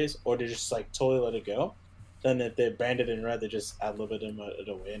their end phase, or they just, like, totally let it go. Then if they brand it in red, they just ad lib it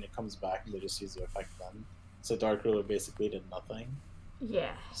away, and it comes back, and they just use the effect then. So Dark Ruler basically did nothing.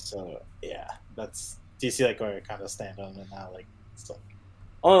 Yeah. So yeah, that's. Do you see, like, where I kind of stand on it now? Like, it's like,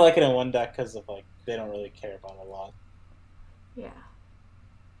 I only like it in one deck because of, like, they don't really care about it a lot. Yeah.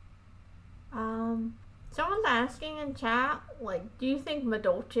 Someone's asking in chat, like, do you think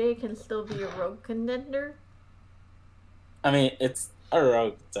Madolche can still be a rogue contender? I mean, it's a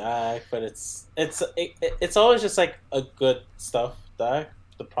rogue deck, but it's always just, like, a good stuff deck.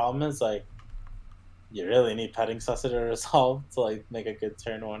 The problem is, like, you really need Petting Sussy to resolve to, like, make a good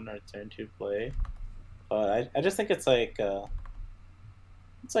turn 1 or turn 2 play. But I just think it's like a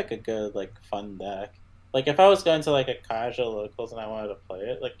good, like, fun deck. Like, if I was going to, like, a casual locals and I wanted to play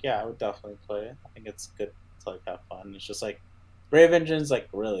it, like, yeah, I would definitely play it. I think it's good to, like, have fun. It's just, like, Brave Engine's, like,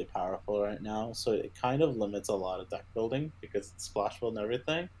 really powerful right now, so it kind of limits a lot of deck building because it's splashable and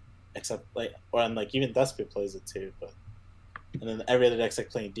everything. Except, like, and, like, even Despia plays it too, but. And then every other deck's, like,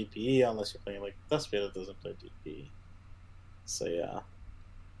 playing DPE unless you're playing, like, Despia that doesn't play DPE. So, yeah.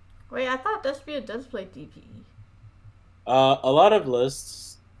 Wait, I thought Despia does play DPE. A lot of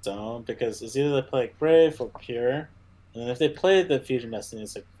lists don't, because it's either they play, like, Brave or Pure, and then if they play the Fusion Destiny,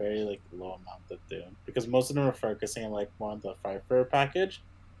 it's, like, very, like, low amount that do, because most of them are focusing on, like, more on the Fifer package,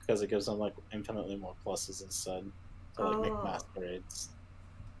 because it gives them, like, infinitely more pluses instead to, like, make masquerades.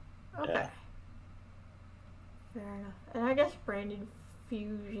 Okay. Yeah. Fair enough. And I guess Branded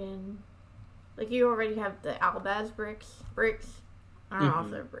Fusion, like, you already have the Albaz bricks. I don't know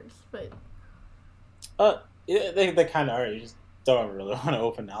if they're bricks, but yeah, they kind of are. You just don't really want to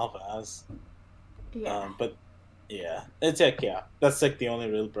open Albaz. Yeah. But yeah, it's like, yeah, that's, like, the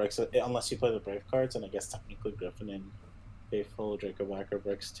only real bricks, unless you play the Brave cards, and I guess technically Griffin and Faithful Draco Backer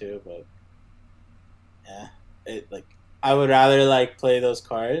bricks too. But yeah, like, I would rather, like, play those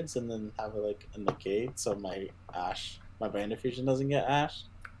cards and then have it, like, a negate, so my Brand of Fusion doesn't get Ash.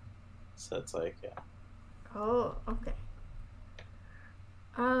 So it's like, yeah. Oh, okay.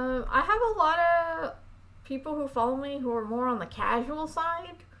 I have a lot of people who follow me who are more on the casual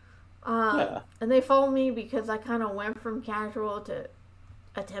side. And they follow me because I kind of went from casual to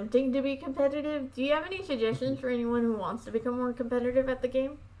attempting to be competitive. Do you have any suggestions for anyone who wants to become more competitive at the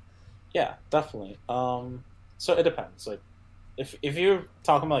game? Yeah, definitely. So it depends. Like, if you're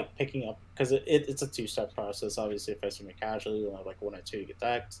talking about, like, picking up, because it's a 2-step process. Obviously, if I swim casually, you'll have, like, 1 or 2 get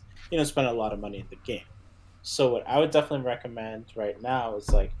decks. You don't spend a lot of money in the game. So what I would definitely recommend right now is,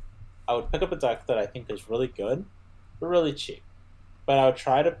 like, I would pick up a deck that I think is really good, but really cheap. But I would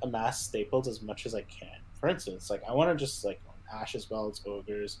try to amass staples as much as I can. For instance, like, I want to just, like, own Ashes Wells,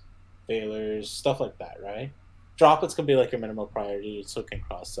 Ogres, Veilers, stuff like that, right? droplets can be like your minimal priority, so it can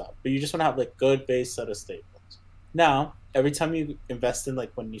cross up. But you just want to have like good base set of staples. Now, every time you invest in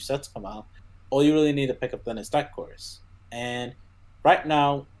like when new sets come out, all you really need to pick up then is deck cores. And right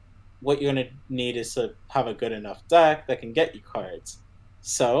now, what you're gonna need is to have a good enough deck that can get you cards.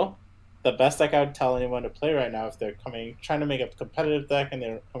 So, the best deck I would tell anyone to play right now if they're trying to make a competitive deck and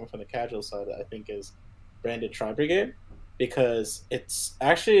they're coming from the casual side, I think is Branded Tri-Brigade, because it's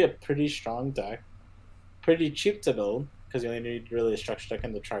actually a pretty strong deck, pretty cheap to build, because you only need really a structure deck,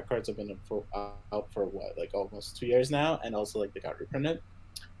 and the tri cards have been out for what, like almost 2 years now, and also like they got reprinted,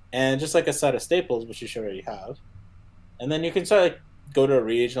 and just like a set of staples, which you should already have, and then you can start like go to a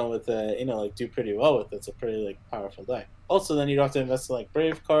regional with it, like do pretty well with it. It's a pretty like powerful deck. Also, then you don't have to invest in like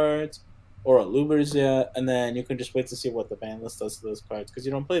Brave cards or Alubers yet, and then you can just wait to see what the ban list does to those cards because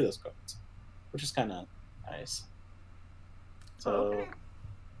you don't play those cards, which is kind of nice. So Okay.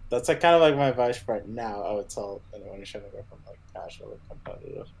 that's like kind of like my advice right now. I would tell anyone who's trying to go from like casual to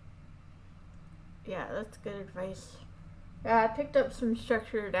competitive. Yeah, that's good advice. Yeah, I picked up some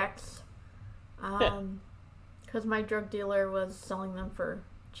structured decks. Because my drug dealer was selling them for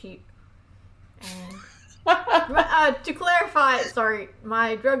cheap. And to clarify, sorry,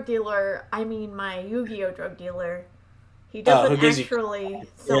 my drug dealer, I mean my Yu-Gi-Oh drug dealer, he doesn't actually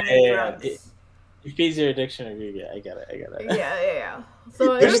sell me drugs. He feeds your addiction of Yu-Gi-Oh. I get it. Yeah.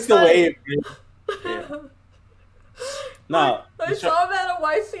 So it's just the way you No. I saw him at a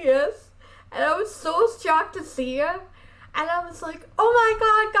YCS, and I was so shocked to see him. And I was like, oh my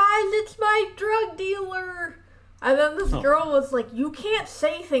god, guys, it's my drug dealer. And then this girl was like, you can't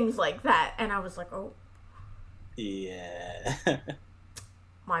say things like that. And I was like, oh. Yeah.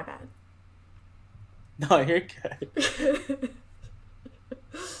 My bad. No, you're good.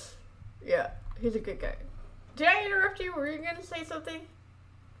 Yeah, he's a good guy. Did I interrupt you? Were you going to say something?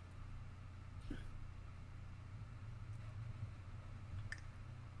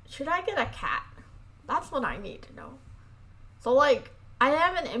 Should I get a cat? That's what I need to know. So, like, I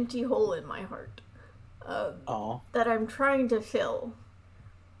have an empty hole in my heart that I'm trying to fill.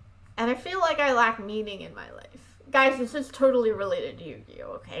 And I feel like I lack meaning in my life. Guys, this is totally related to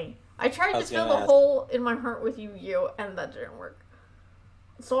Yu-Gi-Oh, okay? I tried to fill a hole in my heart with Yu-Gi-Oh, and that didn't work.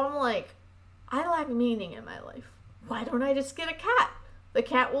 So I'm like, I lack meaning in my life. Why don't I just get a cat? The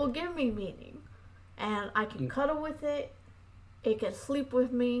cat will give me meaning. And I can cuddle with it. It can sleep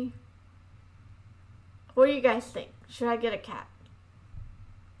with me. What do you guys think? Should I get a cat?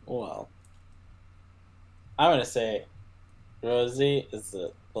 Well, I'm gonna say Rosie is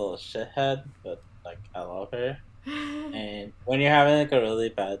a little shithead, but like I love her. And when you're having like a really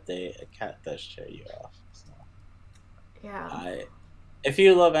bad day, a cat does cheer you off. So. Yeah. If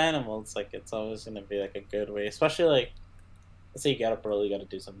you love animals, like it's always gonna be like a good way. Especially like, let's say you get up early, you gotta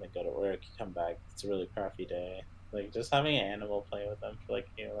do something, go to work, you come back, it's a really crappy day. Like just having an animal, playing with them for like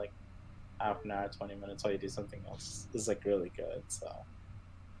like half an hour, 20 minutes while you do something else is like really good. So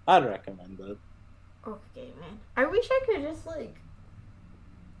I'd recommend it. Okay, man. I wish I could just like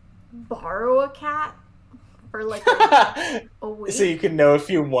borrow a cat for like a week. So you can know if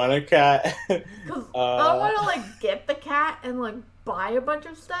you want a cat. Because I don't want to like get the cat and like buy a bunch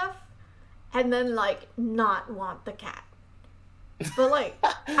of stuff and then like not want the cat. But like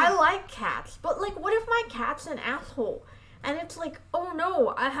I like cats, but like what if my cat's an asshole? And it's like, oh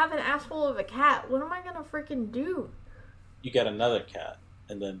no, I have an asshole of a cat. What am I gonna freaking do? You get another cat,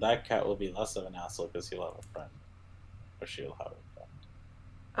 and then that cat will be less of an asshole because he'll have a friend, or she'll have a friend.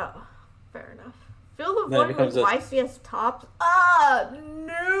 Oh, fair enough. Fill the void with YCS tops. Ah,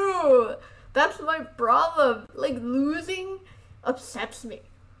 no, that's my problem. Like losing upsets me.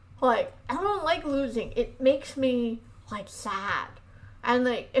 Like I don't like losing. It makes me like sad, and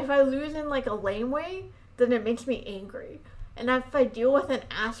like if I lose in like a lame way, then it makes me angry. And if I deal with an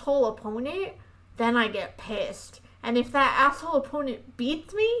asshole opponent, then I get pissed. And if that asshole opponent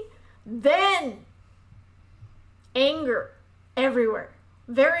beats me, then anger everywhere.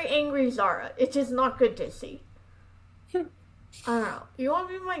 Very angry Zara. It is not good to see. I don't know. You want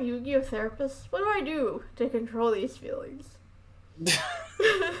to be my Yu-Gi-Oh therapist? What do I do to control these feelings?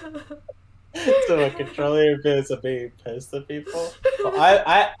 So controlling your feelings of being pissed at people. Well,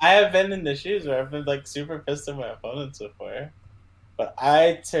 I have been in the shoes where I've been like super pissed at my opponents before, but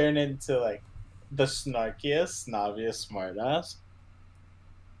I turn into like the snarkiest, snobbiest smartass,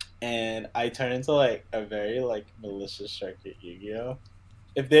 and I turn into like a very like malicious shark at Yu-Gi-Oh.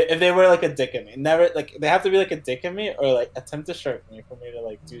 If they were like a dick at me, never like they have to be like a dick at me or like attempt to shark me for me to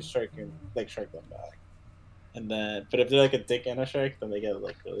like do shark and like shark them back. And then, but if they're like a dick and a shark, then they get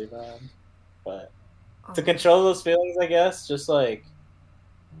like really bad. But to control those feelings, I guess, just like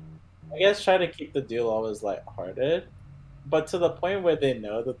I guess try to keep the duel always lighthearted, but to the point where they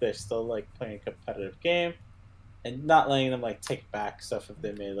know that they're still like playing a competitive game and not letting them like take back stuff if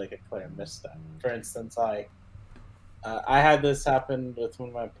they made like a clear misstep. For instance, I had this happen with one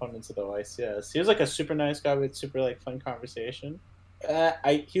of my opponents at the YCS. He was like a super nice guy with super like fun conversation.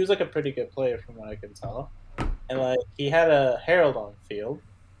 He was like a pretty good player from what I can tell, and like he had a Herald on field,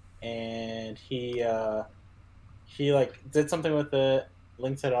 and he like did something with it,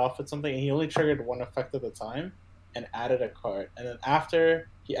 linked it off with something, and he only triggered one effect at a time, and added a card. And then after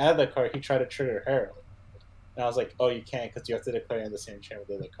he added the card, he tried to trigger Herald, and I was like, oh, you can't because you have to declare in the same chain with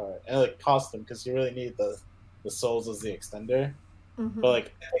the other card, and it like cost him because you really need the souls as the extender. Mm-hmm. But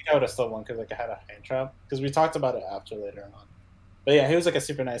like I think I would have still won because like I had a hand trap because we talked about it after later on. But yeah, he was like a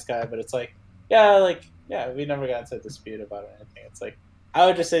super nice guy. But it's like yeah, we never got into a dispute about it or anything. It's like I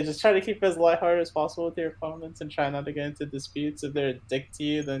would just say just try to keep it as lighthearted as possible with your opponents and try not to get into disputes. If they're a dick to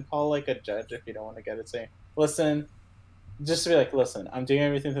you, then call like a judge if you don't want to get it. Say, listen, just to be like, listen, I'm doing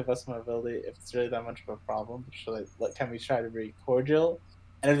everything to the best of my ability. If it's really that much of a problem, can we try to be cordial?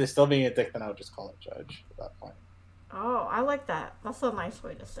 And if they're still being a dick, then I would just call a judge at that point. Oh, I like that. That's a nice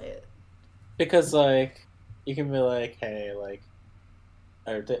way to say it. Because like you can be like, hey, like,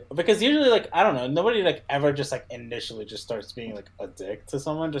 because usually like I don't know, nobody like ever just like initially just starts being like a dick to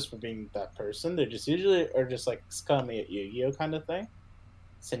someone just for being that person. They're just usually or just like scummy at Yu-Gi-Oh kind of thing.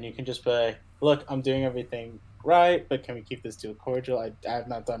 So you can just be like, look, I'm doing everything right, but can we keep this deal cordial? I have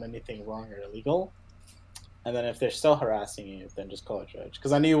not done anything wrong or illegal. And then if they're still harassing you, then just call a judge.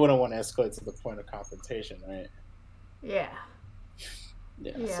 Because I knew you wouldn't want to escalate to the point of confrontation, right? Yeah.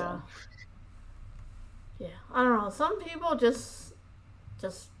 Yeah. Yeah. So. Yeah. I don't know. Some people just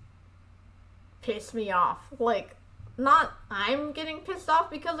piss me off. Like, not I'm getting pissed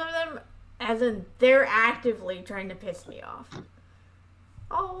off because of them, as in they're actively trying to piss me off.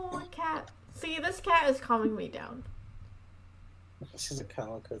 Oh, a cat. See, this cat is calming me down. She's a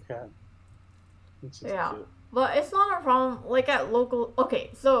calico cat. Yeah. Cute. But it's not a problem. Like at local. Okay,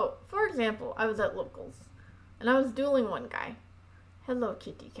 so for example, I was at locals, and I was dueling one guy. Hello,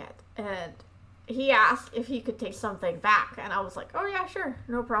 kitty cat. And he asked if he could take something back, and I was like, oh yeah, sure,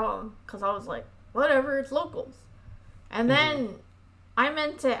 no problem. Because I was like, whatever, it's locals. And then I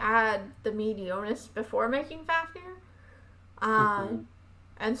meant to add the Medionus before making Fafnir.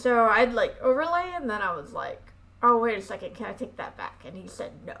 And so I'd like overlay, and then I was like, oh, wait a second, can I take that back? And he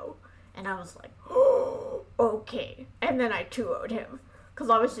said no. And I was like, oh, okay. And then I 2-0'd him. Because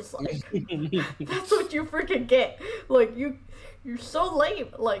I was just like, that's what you freaking get. Like, you're so lame.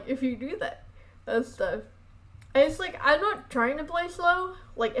 Like, if you do that. That stuff. And it's like, I'm not trying to play slow.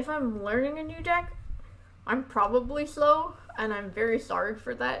 Like, if I'm learning a new deck, I'm probably slow. And I'm very sorry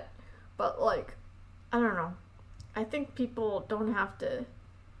for that. But, like, I don't know. I think people don't have to,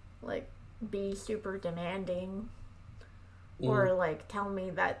 like, be super demanding. Or, like, tell me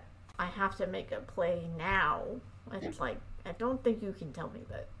that I have to make a play now. It's like, I don't think you can tell me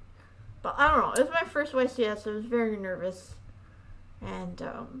that. But I don't know. It was my first YCS. I was very nervous. And,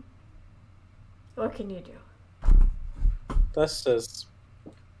 what can you do? That's just...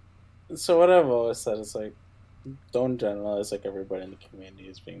 So what I've always said is, like, don't generalize, like, everybody in the community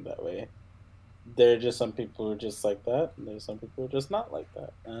is being that way. There are just some people who are just like that, and there's some people who are just not like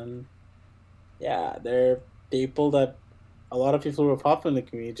that. And, yeah, there are people that a lot of people who are popular in the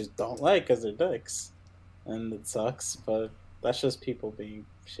community just don't like because they're dicks. And it sucks, but that's just people being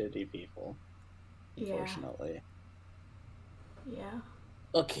shitty people. Unfortunately. Yeah.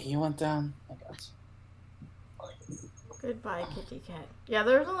 Okay, you went down. I got you. Goodbye, kitty cat. Yeah,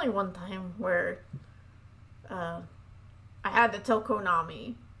 there was only one time where I had to tell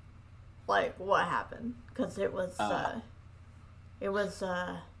Konami like what happened because it was unethical.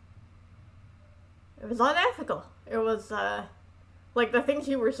 It was like the things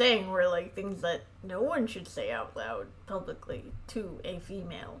you were saying were like things that no one should say out loud publicly to a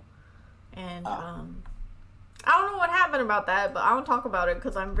female. And I don't know what happened about that, but I don't talk about it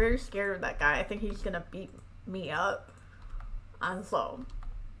because I'm very scared of that guy. I think he's gonna beat me up. And so,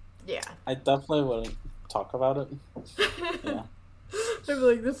 yeah. I definitely wouldn't talk about it. Yeah. I'm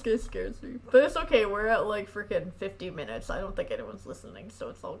like, this guy scares me. But it's okay, we're at like freaking 50 minutes. I don't think anyone's listening, so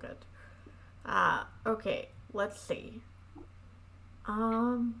it's all good. Okay, let's see.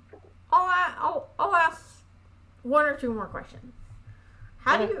 I'll ask one or two more questions.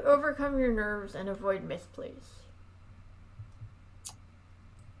 How do you overcome your nerves and avoid misplays?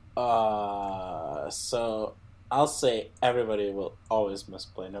 So I'll say everybody will always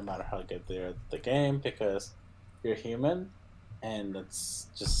misplay no matter how good they are at the game because you're human and it's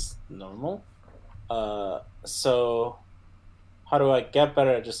just normal. So how do I get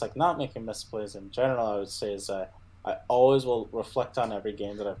better at just like not making misplays in general, I would say is that I always will reflect on every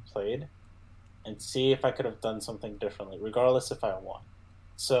game that I've played and see if I could have done something differently, regardless if I won.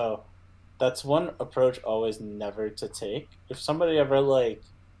 So that's one approach always never to take. If somebody ever like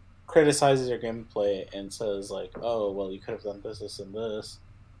criticizes your gameplay and says like, "Oh, well, you could have done this, this, and this,"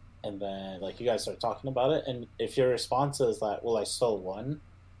 and then like you guys start talking about it, and if your response is that, "Well, I still won,"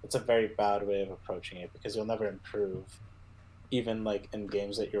 it's a very bad way of approaching it because you'll never improve, even like in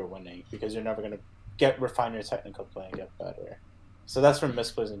games that you're winning, because you're never gonna refine your technical play and get better. So that's for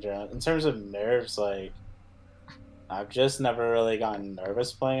misplays in general. In terms of nerves, like I've just never really gotten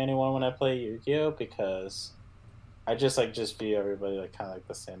nervous playing anyone when I play Yu-Gi-Oh because I just view everybody like kind of like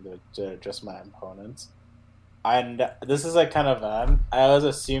the same. They're just my opponents. And this is like kind of bad. I always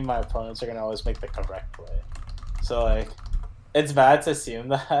assume my opponents are gonna always make the correct play. So like, it's bad to assume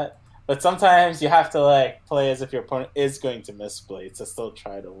that, but sometimes you have to like play as if your opponent is going to misplay to still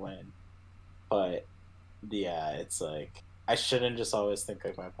try to win. But yeah, it's like I shouldn't just always think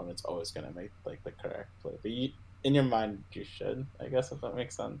like my opponent's always gonna make like the correct play. But in your mind, you should, I guess, if that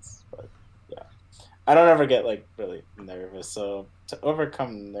makes sense. But yeah, I don't ever get like really nervous. So to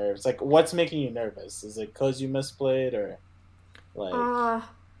overcome nerves, like what's making you nervous? Is it because you misplayed or like?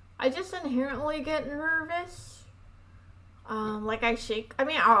 I just inherently get nervous. Like I shake. I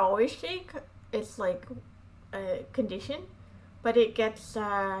mean, I always shake. It's like a condition, but it gets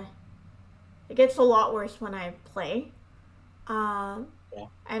a lot worse when I play. Yeah.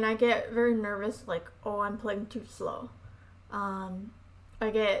 And I get very nervous, like, oh, I'm playing too slow. I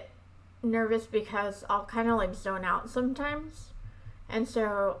get nervous because I'll kind of like zone out sometimes, and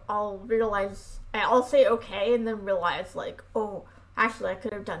so I'll say okay, and then realize like, oh, actually I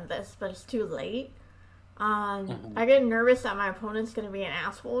could have done this, but it's too late. I get nervous that my opponent's gonna be an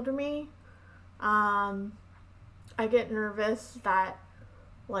asshole to me. I get nervous that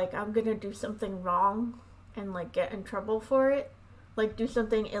like I'm gonna do something wrong and like get in trouble for it, like do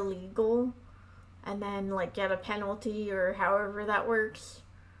something illegal and then like get a penalty or however that works.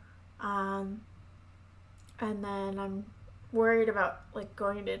 And then I'm worried about like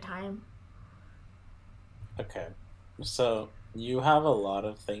going to time. Okay, so you have a lot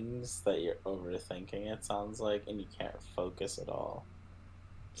of things that you're overthinking, it sounds like, and you can't focus at all.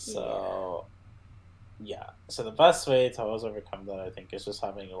 So yeah. So the best way to always overcome that, I think, is just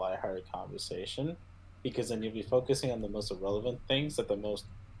having a lighthearted conversation, because then you'll be focusing on the most irrelevant things. That the most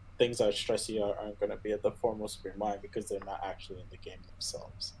things that stress you out aren't going to be at the foremost of your mind because they're not actually in the game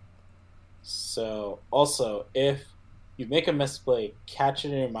themselves. So also, if you make a misplay, catch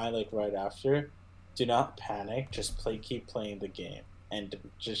it in your mind like right after. Do not panic. Just keep playing the game, and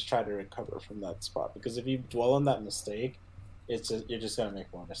just try to recover from that spot. Because if you dwell on that mistake, you're just gonna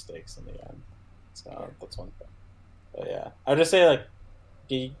make more mistakes in the end. So that's one thing. But yeah, I'd just say like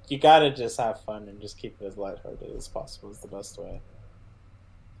you gotta just have fun and just keep it as lighthearted as possible is the best way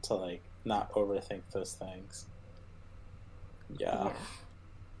to like not overthink those things. Yeah.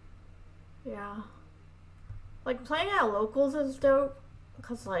 Yeah. Like playing at locals is dope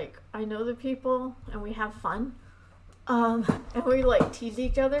because like I know the people and we have fun. And we like tease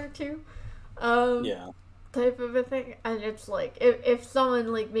each other too. Yeah. Type of a thing. And it's like if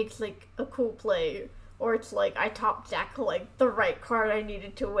someone like makes like a cool play, or it's like I top deck like the right card I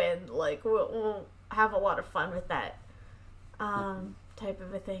needed to win, like we'll have a lot of fun with that. Type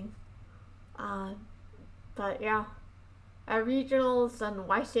of a thing. But yeah. At regionals and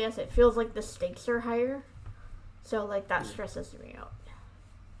YCS, it feels like the stakes are higher. So, like, that stresses me out.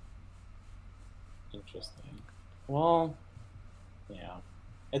 Interesting. Well, yeah.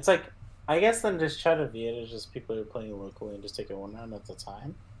 It's like, I guess then just try to view it as just people who are playing locally and just take it one round at a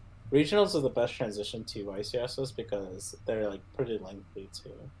time. Regionals are the best transition to YCSs because they're, like, pretty lengthy,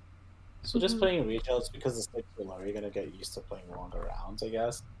 too. So just playing regionals, because the stakes are low, you're going to get used to playing longer rounds, I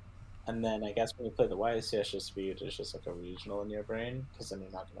guess. And then I guess when you play the YCS, just view it as just like a regional in your brain, because then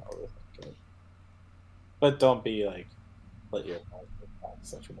you're not going to overthink it. But don't be like, let your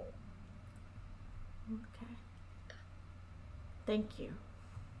such a way. Okay. Thank you.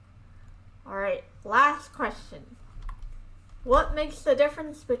 Alright, last question. What makes the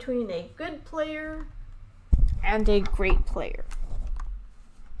difference between a good player and a great player?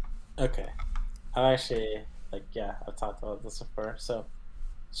 Okay. I've actually, I've talked about this before. So,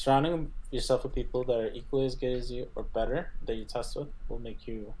 surrounding yourself with people that are equally as good as you or better that you test with will make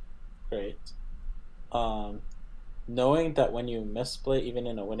you great. Knowing that when you misplay, even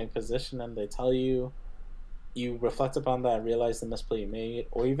in a winning position, and they tell you, you reflect upon that and realize the misplay you made,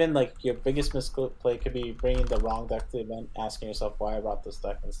 or even like your biggest misplay could be bringing the wrong deck to the event, asking yourself why I brought this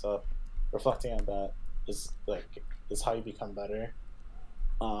deck and stuff, reflecting on that. is how you become better.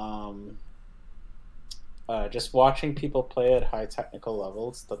 Just watching people play at high technical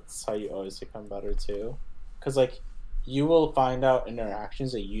levels, that's how you always become better too. Because like you will find out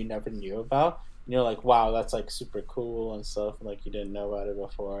interactions that you never knew about, and you're like, wow, that's like super cool and stuff, and like you didn't know about it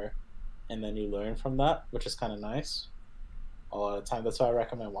before, and then you learn from that, which is kind of nice. A lot of time, that's why I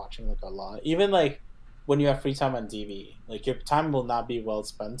recommend watching like a lot. Even like when you have free time on DV, like your time will not be well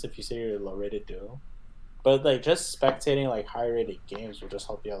spent if you say you're a low rated duo. But like just spectating like high rated games will just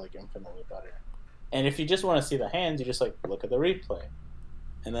help you out like infinitely better. And if you just want to see the hands, you just like look at the replay,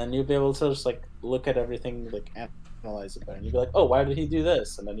 and then you'll be able to just like look at everything, like analyze it better, and you'll be like, oh, why did he do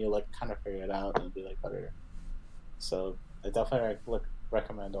this? And then you'll like kind of figure it out, and it'll be like better. So I definitely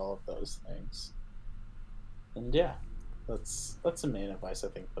recommend all of those things. And yeah, that's the main advice I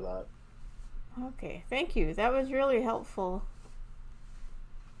think for that. Okay, thank you. That was really helpful.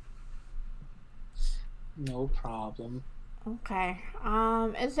 No problem. Okay.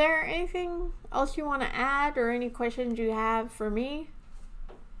 Is there anything else you want to add or any questions you have for me?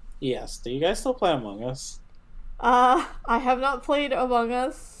 Yes. Do you guys still play Among Us? I have not played Among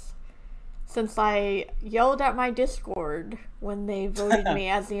Us since I yelled at my Discord when they voted me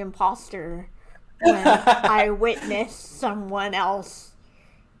as the imposter when I witnessed someone else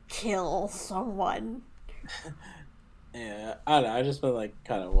kill someone. Yeah, I don't know. I just been like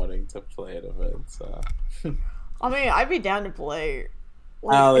kind of wanting to play it a bit, so. I mean, I'd be down to play.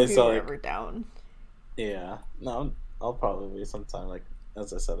 Like, if you were ever down. Yeah, no, I'll probably sometime, like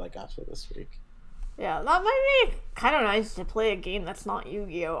as I said, like after this week. Yeah, that might be kind of nice to play a game that's not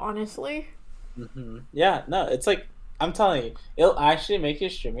Yu-Gi-Oh, honestly. Yeah, no, it's like I'm telling you, it'll actually make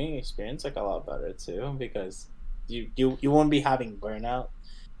your streaming experience like a lot better too, because you won't be having burnout.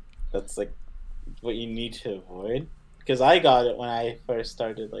 That's like what you need to avoid. Because I got it when I first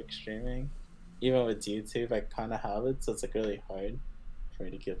started like streaming. Even with YouTube, I kind of have it, so it's like really hard for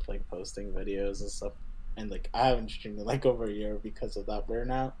me to keep like posting videos and stuff. And like I haven't streamed in like over a year because of that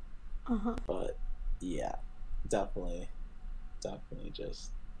burnout. But yeah, definitely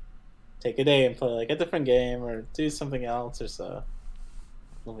just take a day and play like a different game or do something else or so.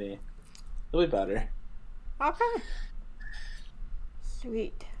 It'll be better. Okay.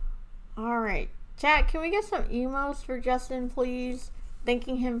 Sweet. All right, chat. Can we get some emails for Justin, please?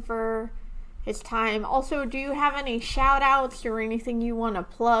 Thanking him for his time. Also, do you have any shout outs or anything you want to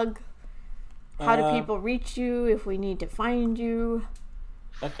plug? How do people reach you if we need to find you?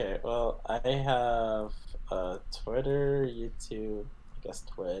 Okay, well, I have Twitter, YouTube, I guess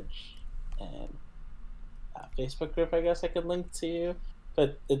Twitch, and a Facebook group I guess I could link to you.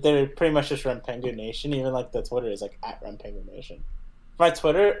 But they're pretty much just Run Penguin Nation. Even like the Twitter is like at Run Penguin Nation. My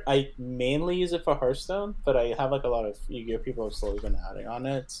Twitter, I mainly use it for Hearthstone, but I have like a lot of Yu-Gi-Oh people have slowly been adding on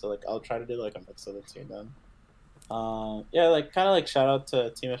it, so like I'll try to do like a mix of the two then. Yeah, like kind of like shout out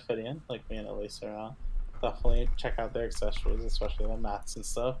to Team Ophidian, like me and Elise around. Definitely check out their accessories, especially the mats and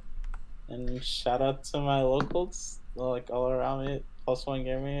stuff. And shout out to my locals, like all around me, Plus One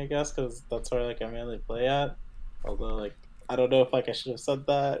Gaming, I guess, because that's where like I mainly play at. Although like I don't know if like I should have said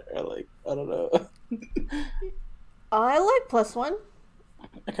that or like I don't know. I like Plus One.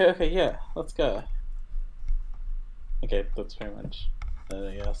 Okay, yeah, let's go. Okay, that's pretty much it,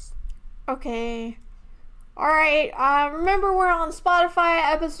 I guess. Okay. Alright, remember we're on Spotify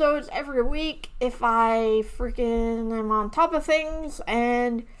episodes every week if I freaking am on top of things.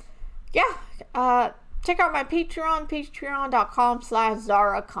 And yeah, check out my Patreon,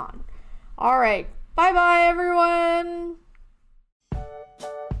 patreon.com/ZaraKhan. Alright, bye-bye everyone!